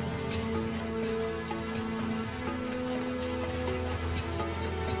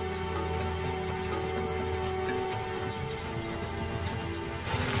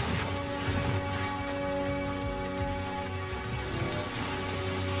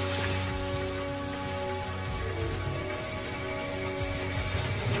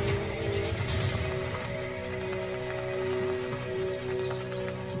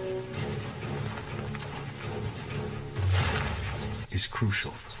 Is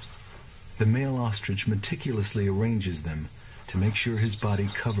crucial. The male ostrich meticulously arranges them to make sure his body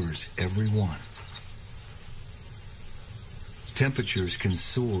covers every one. Temperatures can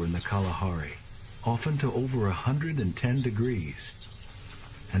soar in the Kalahari, often to over 110 degrees,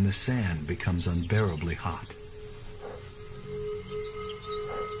 and the sand becomes unbearably hot.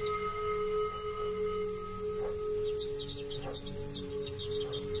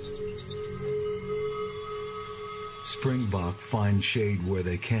 Springbok find shade where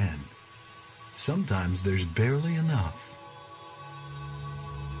they can. Sometimes there's barely enough.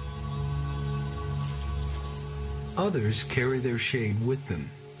 Others carry their shade with them.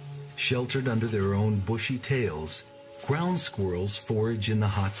 Sheltered under their own bushy tails, ground squirrels forage in the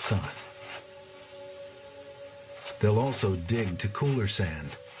hot sun. They'll also dig to cooler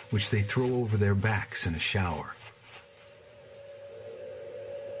sand, which they throw over their backs in a shower.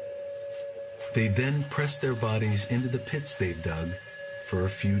 They then press their bodies into the pits they've dug for a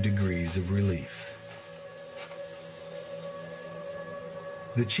few degrees of relief.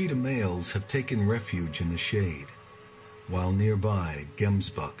 The cheetah males have taken refuge in the shade, while nearby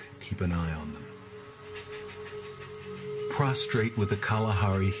gemsbuck keep an eye on them. Prostrate with the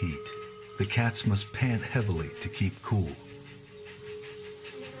Kalahari heat, the cats must pant heavily to keep cool.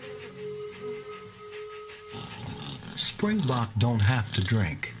 Springbok don't have to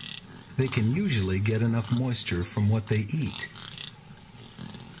drink. They can usually get enough moisture from what they eat.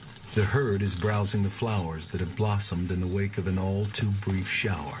 The herd is browsing the flowers that have blossomed in the wake of an all-too-brief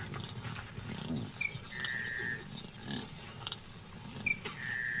shower.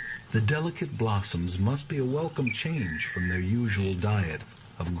 The delicate blossoms must be a welcome change from their usual diet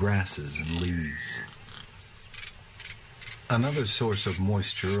of grasses and leaves. Another source of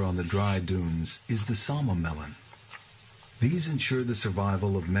moisture on the dry dunes is the sama melon. These ensure the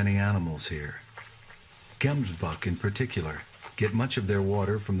survival of many animals here. Gemsbuck in particular get much of their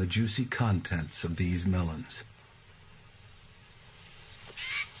water from the juicy contents of these melons.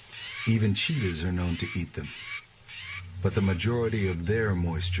 Even cheetahs are known to eat them, but the majority of their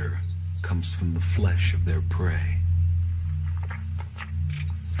moisture comes from the flesh of their prey.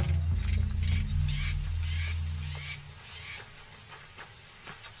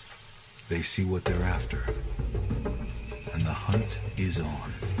 They see what they're after, and the hunt is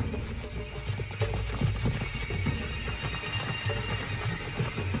on.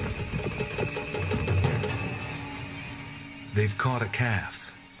 They've caught a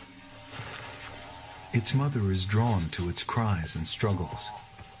calf. Its mother is drawn to its cries and struggles.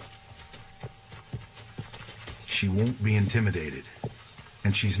 She won't be intimidated,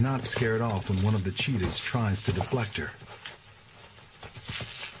 and she's not scared off when one of the cheetahs tries to deflect her.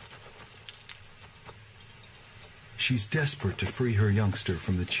 She's desperate to free her youngster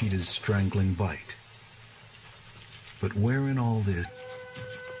from the cheetah's strangling bite. But where in all this?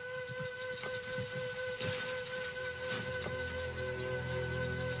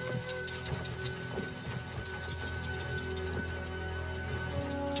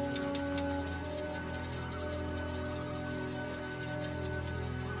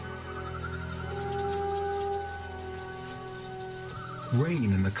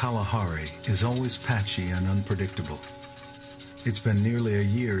 Rain in the Kalahari is always patchy and unpredictable. It's been nearly a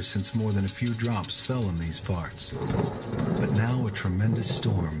year since more than a few drops fell in these parts. But now a tremendous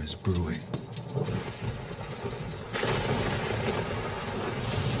storm is brewing.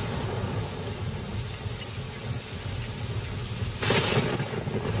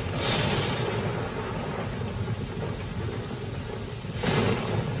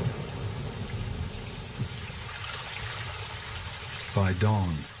 By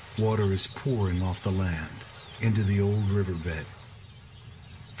dawn, water is pouring off the land into the old riverbed.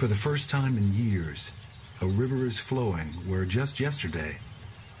 For the first time in years, a river is flowing where just yesterday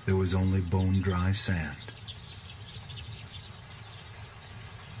there was only bone-dry sand.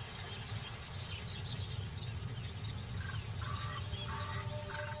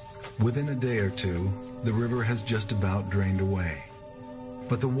 Within a day or two, the river has just about drained away.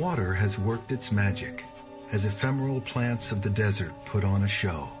 But the water has worked its magic as ephemeral plants of the desert put on a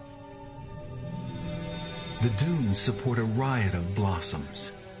show. The dunes support a riot of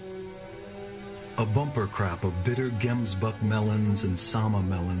blossoms. A bumper crop of bitter gemsbuck melons and sama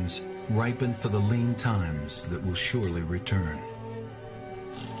melons ripen for the lean times that will surely return.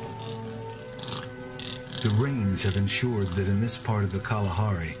 The rains have ensured that in this part of the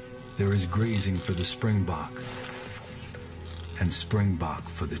Kalahari, there is grazing for the springbok, and springbok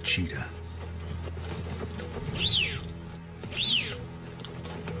for the cheetah.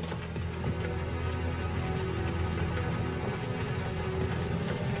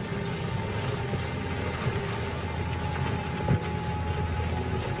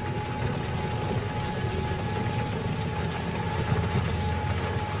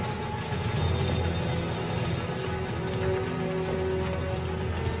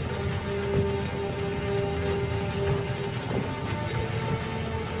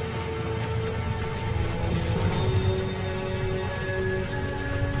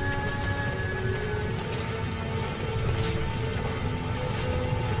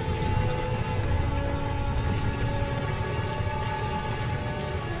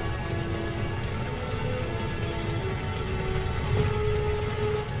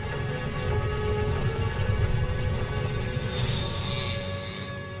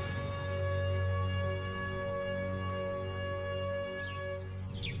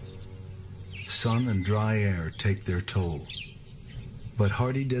 Sun and dry air take their toll, but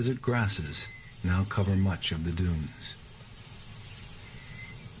hardy desert grasses now cover much of the dunes.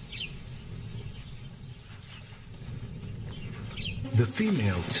 The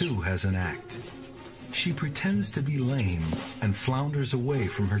female, too, has an act. She pretends to be lame and flounders away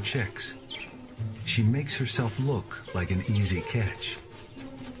from her chicks. She makes herself look like an easy catch.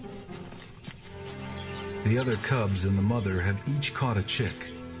 The other cubs and the mother have each caught a chick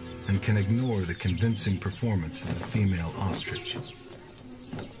and can ignore the convincing performance of the female ostrich.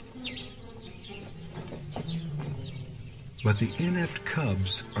 But the inept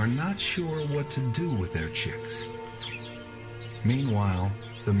cubs are not sure what to do with their chicks. Meanwhile,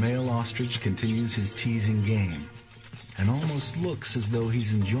 the male ostrich continues his teasing game and almost looks as though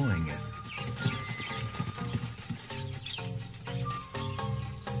he's enjoying it.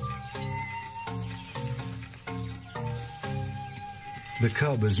 The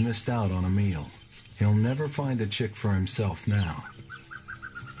cub has missed out on a meal. He'll never find a chick for himself now.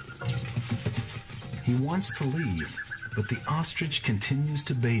 He wants to leave, but the ostrich continues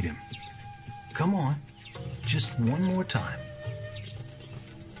to bait him. Come on, just one more time.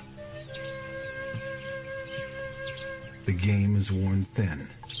 The game is worn thin.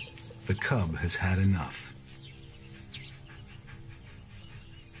 The cub has had enough.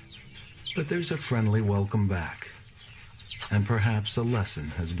 But there's a friendly welcome back, and perhaps a lesson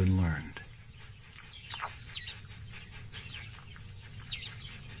has been learned.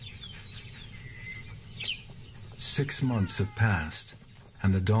 Six months have passed,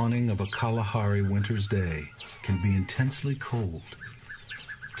 and the dawning of a Kalahari winter's day can be intensely cold.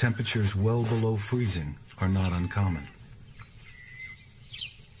 Temperatures well below freezing are not uncommon.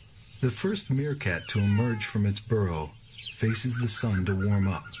 The first meerkat to emerge from its burrow faces the sun to warm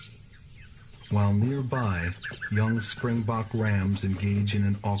up, while nearby, young springbok rams engage in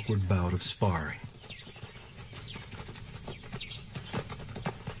an awkward bout of sparring.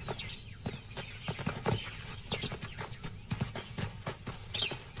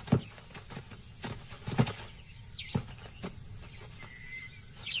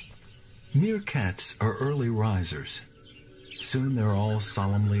 Meerkats are early risers. Soon they're all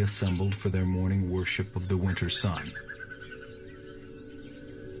solemnly assembled for their morning worship of the winter sun.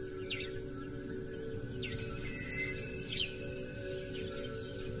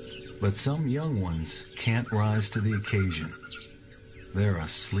 But some young ones can't rise to the occasion. They're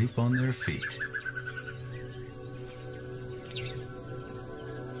asleep on their feet.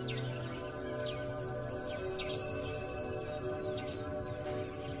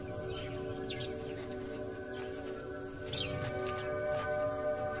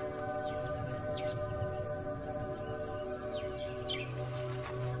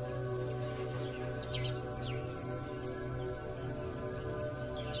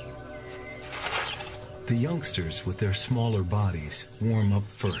 The youngsters with their smaller bodies warm up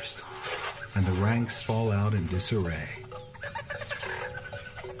first, and the ranks fall out in disarray.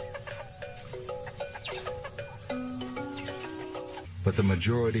 But the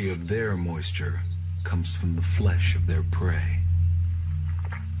majority of their moisture comes from the flesh of their prey.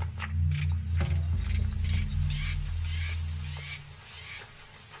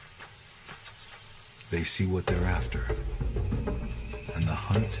 They see what they're after, and the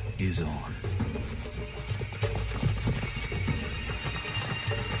hunt is on.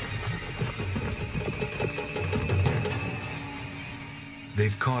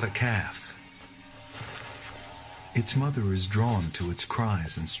 They've caught a calf. Its mother is drawn to its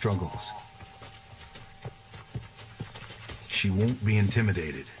cries and struggles. She won't be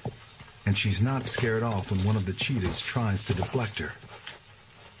intimidated, and she's not scared off when one of the cheetahs tries to deflect her.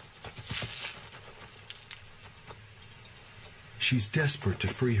 She's desperate to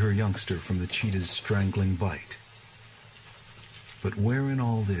free her youngster from the cheetah's strangling bite. But where in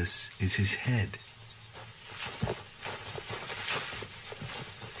all this is his head?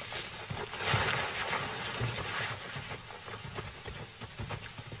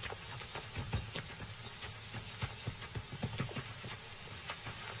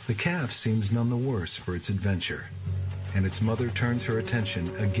 The calf seems none the worse for its adventure, and its mother turns her attention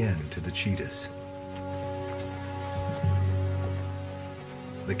again to the cheetahs.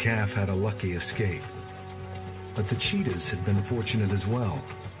 The calf had a lucky escape, but the cheetahs had been fortunate as well.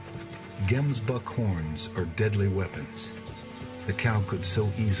 Gemsbuck horns are deadly weapons. The cow could so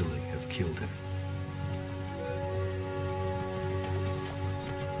easily have killed him.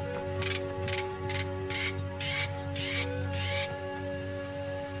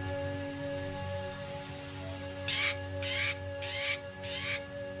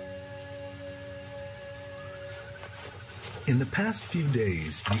 In the past few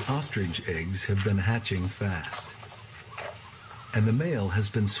days, the ostrich eggs have been hatching fast, and the male has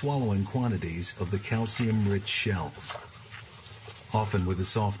been swallowing quantities of the calcium-rich shells, often with the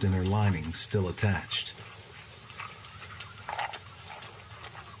soft inner lining still attached.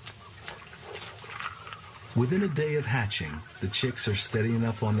 Within a day of hatching, the chicks are steady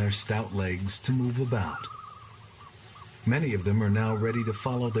enough on their stout legs to move about. Many of them are now ready to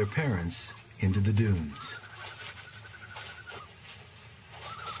follow their parents into the dunes.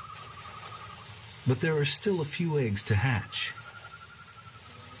 But there are still a few eggs to hatch.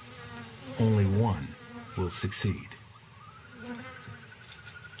 Only one will succeed.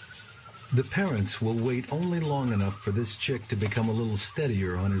 The parents will wait only long enough for this chick to become a little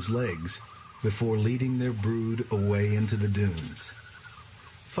steadier on his legs before leading their brood away into the dunes,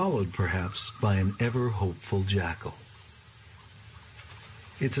 followed perhaps by an ever-hopeful jackal.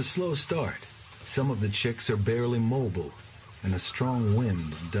 It's a slow start. Some of the chicks are barely mobile, and a strong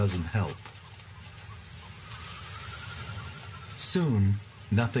wind doesn't help. Soon,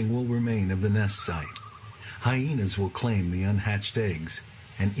 nothing will remain of the nest site. Hyenas will claim the unhatched eggs,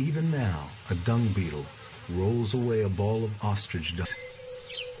 and even now, a dung beetle rolls away a ball of ostrich dung.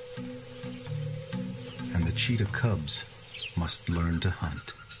 And the cheetah cubs must learn to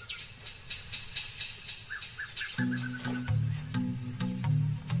hunt.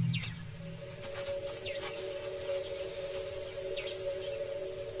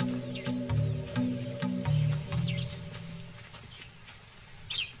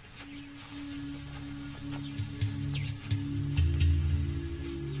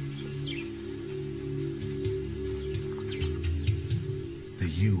 The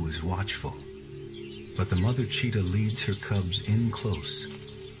ewe is watchful, but the mother cheetah leads her cubs in close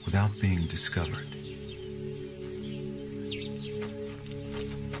without being discovered.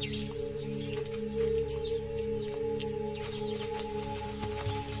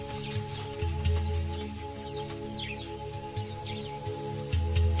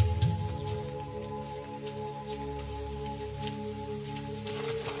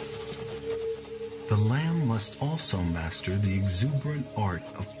 The lamb must also master the exuberant art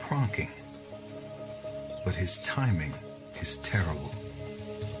of pronking, but his timing is terrible.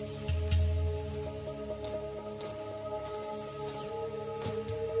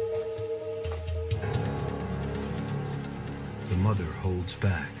 The mother holds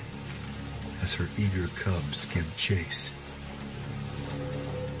back as her eager cubs give chase.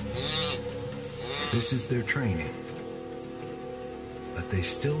 This is their training, but they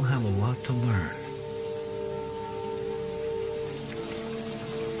still have a lot to learn.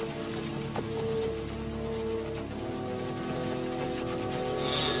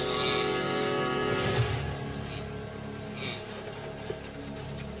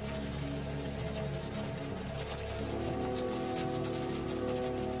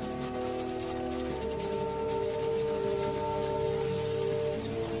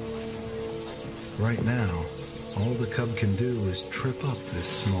 Right now, all the cub can do is trip up this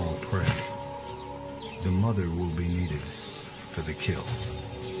small prey. The mother will be needed for the kill.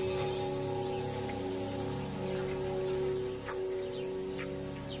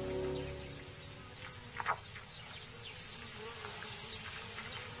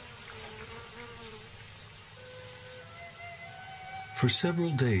 For several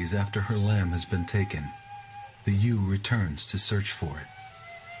days after her lamb has been taken, the ewe returns to search for it.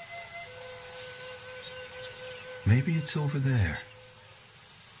 Maybe it's over there,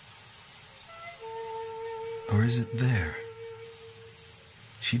 Or is it there?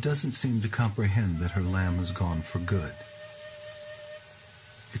 She doesn't seem to comprehend that her lamb has gone for good.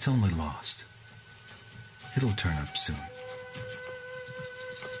 It's only lost. It'll turn up soon.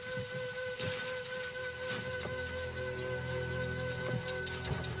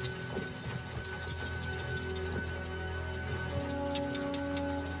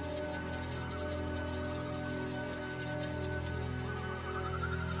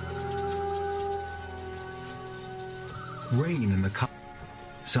 Rain in the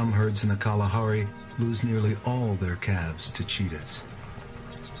Some herds in the Kalahari lose nearly all their calves to cheetahs.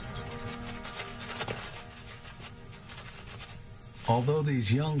 Although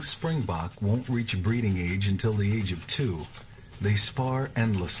these young springbok won't reach breeding age until the age of 2, they spar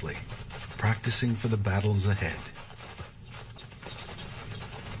endlessly, practicing for the battles ahead.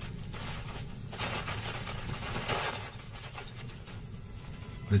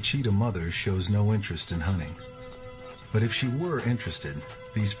 The cheetah mother shows no interest in hunting. But if she were interested,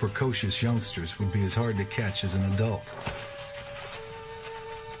 these precocious youngsters would be as hard to catch as an adult.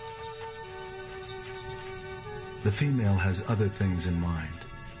 The female has other things in mind.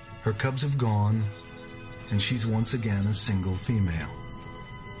 Her cubs have gone, and she's once again a single female,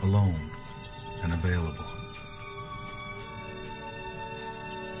 alone and available.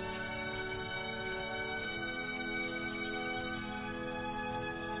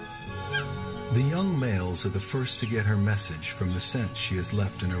 The young males are the first to get her message from the scent she has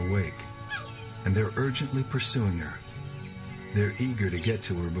left in her wake, and they're urgently pursuing her. They're eager to get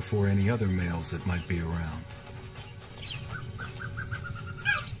to her before any other males that might be around.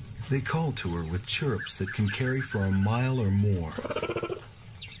 They call to her with chirps that can carry for a mile or more,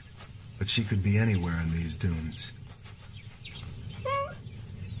 but she could be anywhere in these dunes.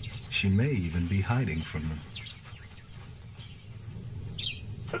 She may even be hiding from them.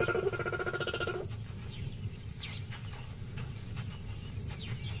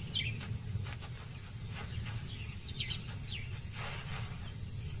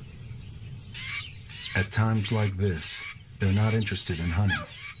 At times like this, they're not interested in hunting.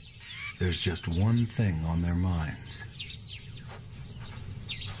 There's just one thing on their minds.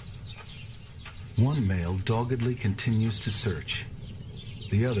 One male doggedly continues to search.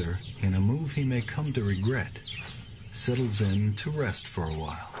 The other, in a move he may come to regret, settles in to rest for a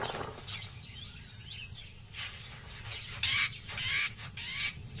while.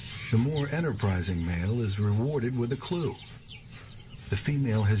 The more enterprising male is rewarded with a clue. The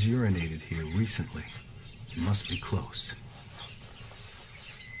female has urinated here recently. It must be close.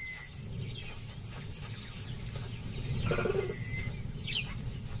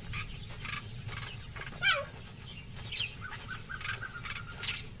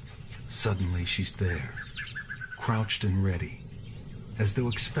 Suddenly she's there, crouched and ready, as though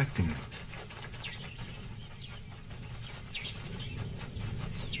expecting it.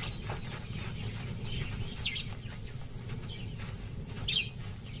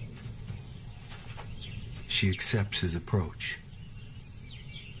 She accepts his approach.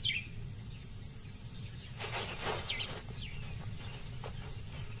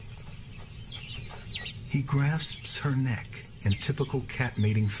 He grasps her neck in typical cat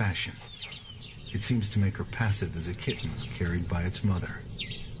mating fashion. It seems to make her passive as a kitten carried by its mother.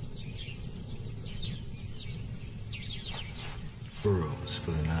 Burrows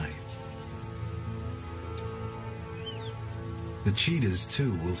for the night. The cheetahs,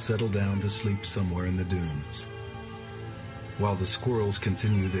 too, will settle down to sleep somewhere in the dunes, while the squirrels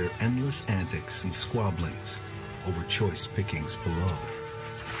continue their endless antics and squabblings over choice pickings below.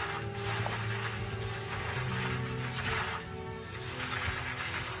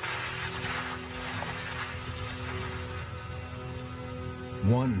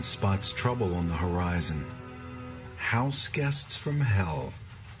 One spots trouble on the horizon. House guests from hell.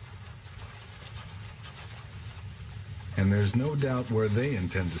 And there's no doubt where they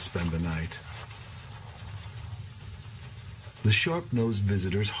intend to spend the night. The sharp-nosed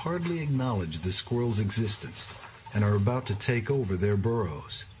visitors hardly acknowledge the squirrel's existence and are about to take over their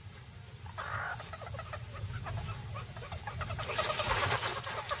burrows.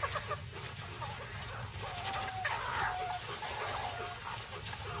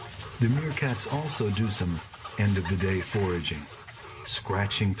 The meerkats also do some end-of-the-day foraging,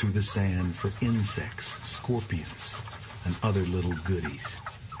 scratching through the sand for insects, scorpions, and other little goodies.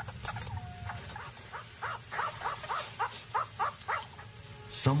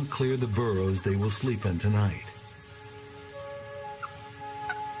 Some clear the burrows they will sleep in tonight.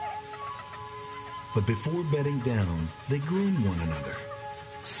 But before bedding down, they groom one another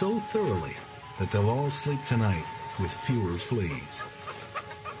so thoroughly that they'll all sleep tonight with fewer fleas.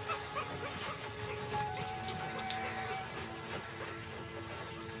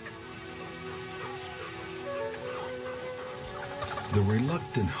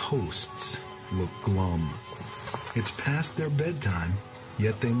 reluctant hosts look glum. It's past their bedtime,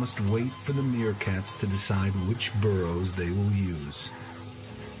 yet they must wait for the meerkats to decide which burrows they will use.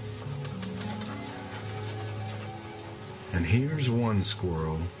 And here's one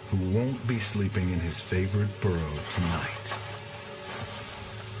squirrel who won't be sleeping in his favorite burrow tonight.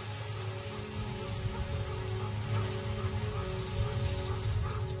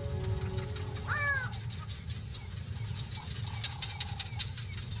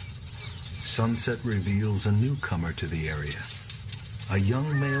 Sunset reveals a newcomer to the area. A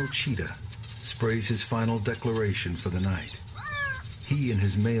young male cheetah sprays his final declaration for the night. He and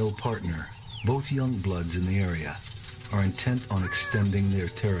his male partner, both young bloods in the area, are intent on extending their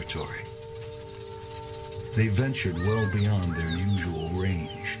territory. They ventured well beyond their usual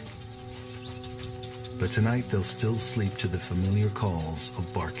range. But tonight they'll still sleep to the familiar calls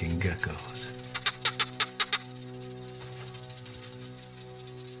of barking geckos.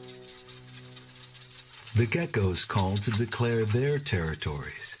 The geckos call to declare their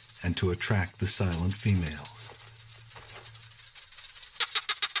territories and to attract the silent females.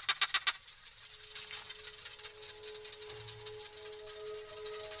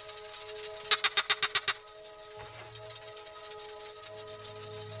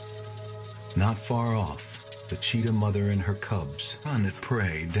 Not far off, the cheetah mother and her cubs run at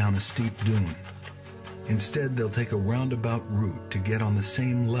prey down a steep dune. Instead, they'll take a roundabout route to get on the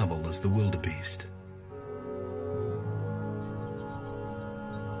same level as the wildebeest.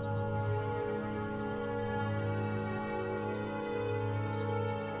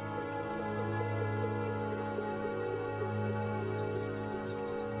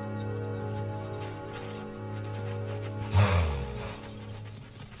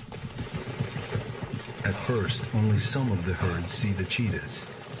 At first, only some of the herd see the cheetahs,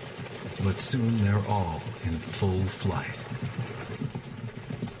 but soon they're all in full flight.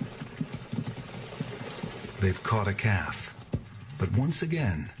 They've caught a calf, but once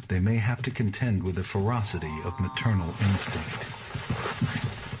again, they may have to contend with the ferocity of maternal instinct.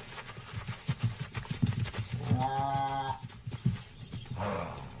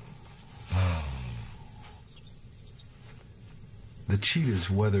 The cheetahs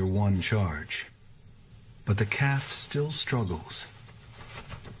weather one charge, but the calf still struggles,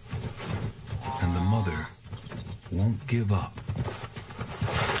 and the mother won't give up.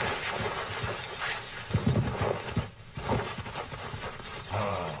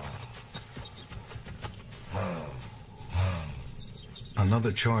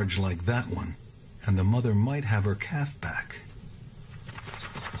 Another charge like that one, and the mother might have her calf back.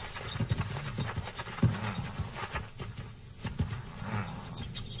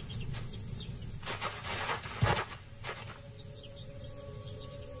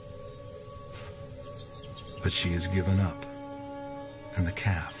 But she has given up, and the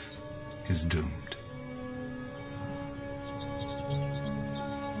calf is doomed.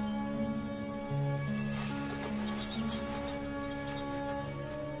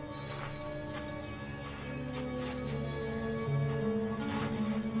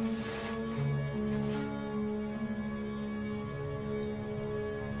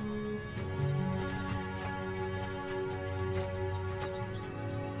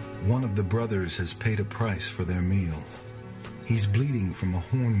 One of the brothers has paid a price for their meal. He's bleeding from a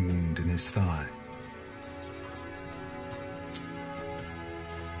horn wound in his thigh.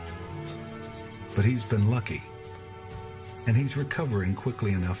 But he's been lucky, and he's recovering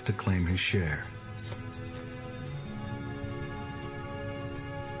quickly enough to claim his share.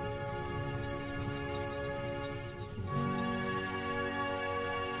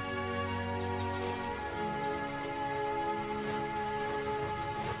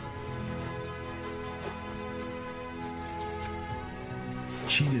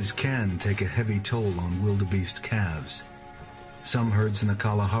 Cheetahs can take a heavy toll on wildebeest calves. Some herds in the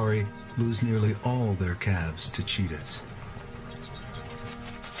Kalahari lose nearly all their calves to cheetahs.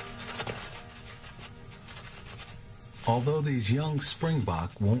 Although these young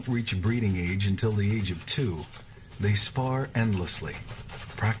springbok won't reach breeding age until the age of 2, they spar endlessly,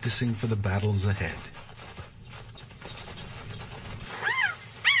 practicing for the battles ahead.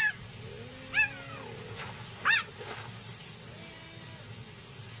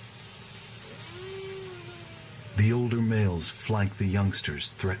 The older males flank the youngsters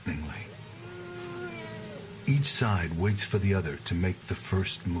threateningly. Each side waits for the other to make the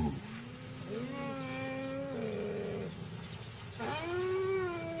first move.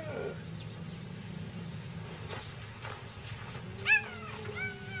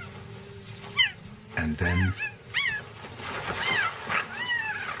 And then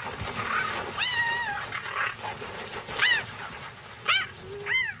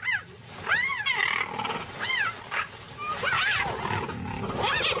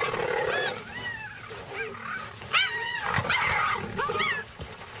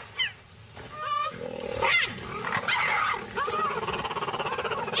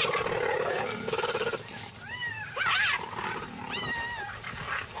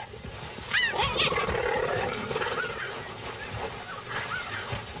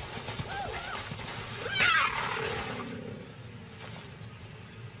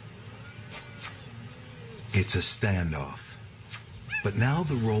It's a standoff. But now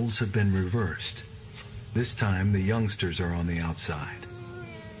the roles have been reversed. This time, the youngsters are on the outside.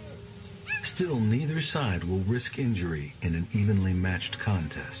 Still, neither side will risk injury in an evenly matched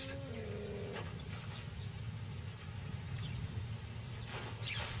contest.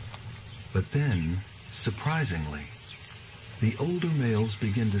 But then, surprisingly, the older males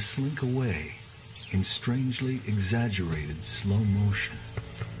begin to slink away in strangely exaggerated slow motion.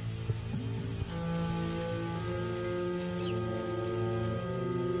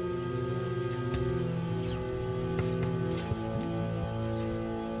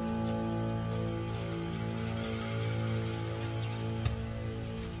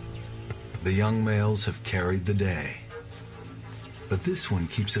 The young males have carried the day, but this one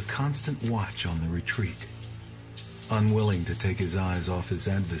keeps a constant watch on the retreat, unwilling to take his eyes off his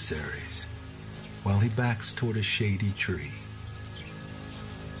adversaries while he backs toward a shady tree.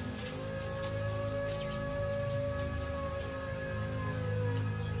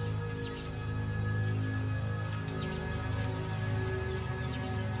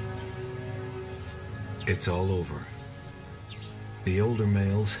 It's all over. The older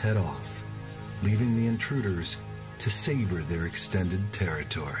males head off, leaving the intruders to savor their extended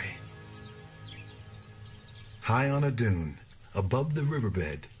territory. High on a dune, above the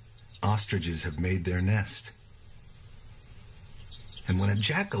riverbed, ostriches have made their nest. And when a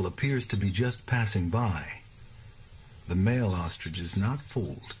jackal appears to be just passing by, the male ostrich is not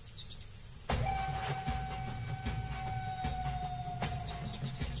fooled.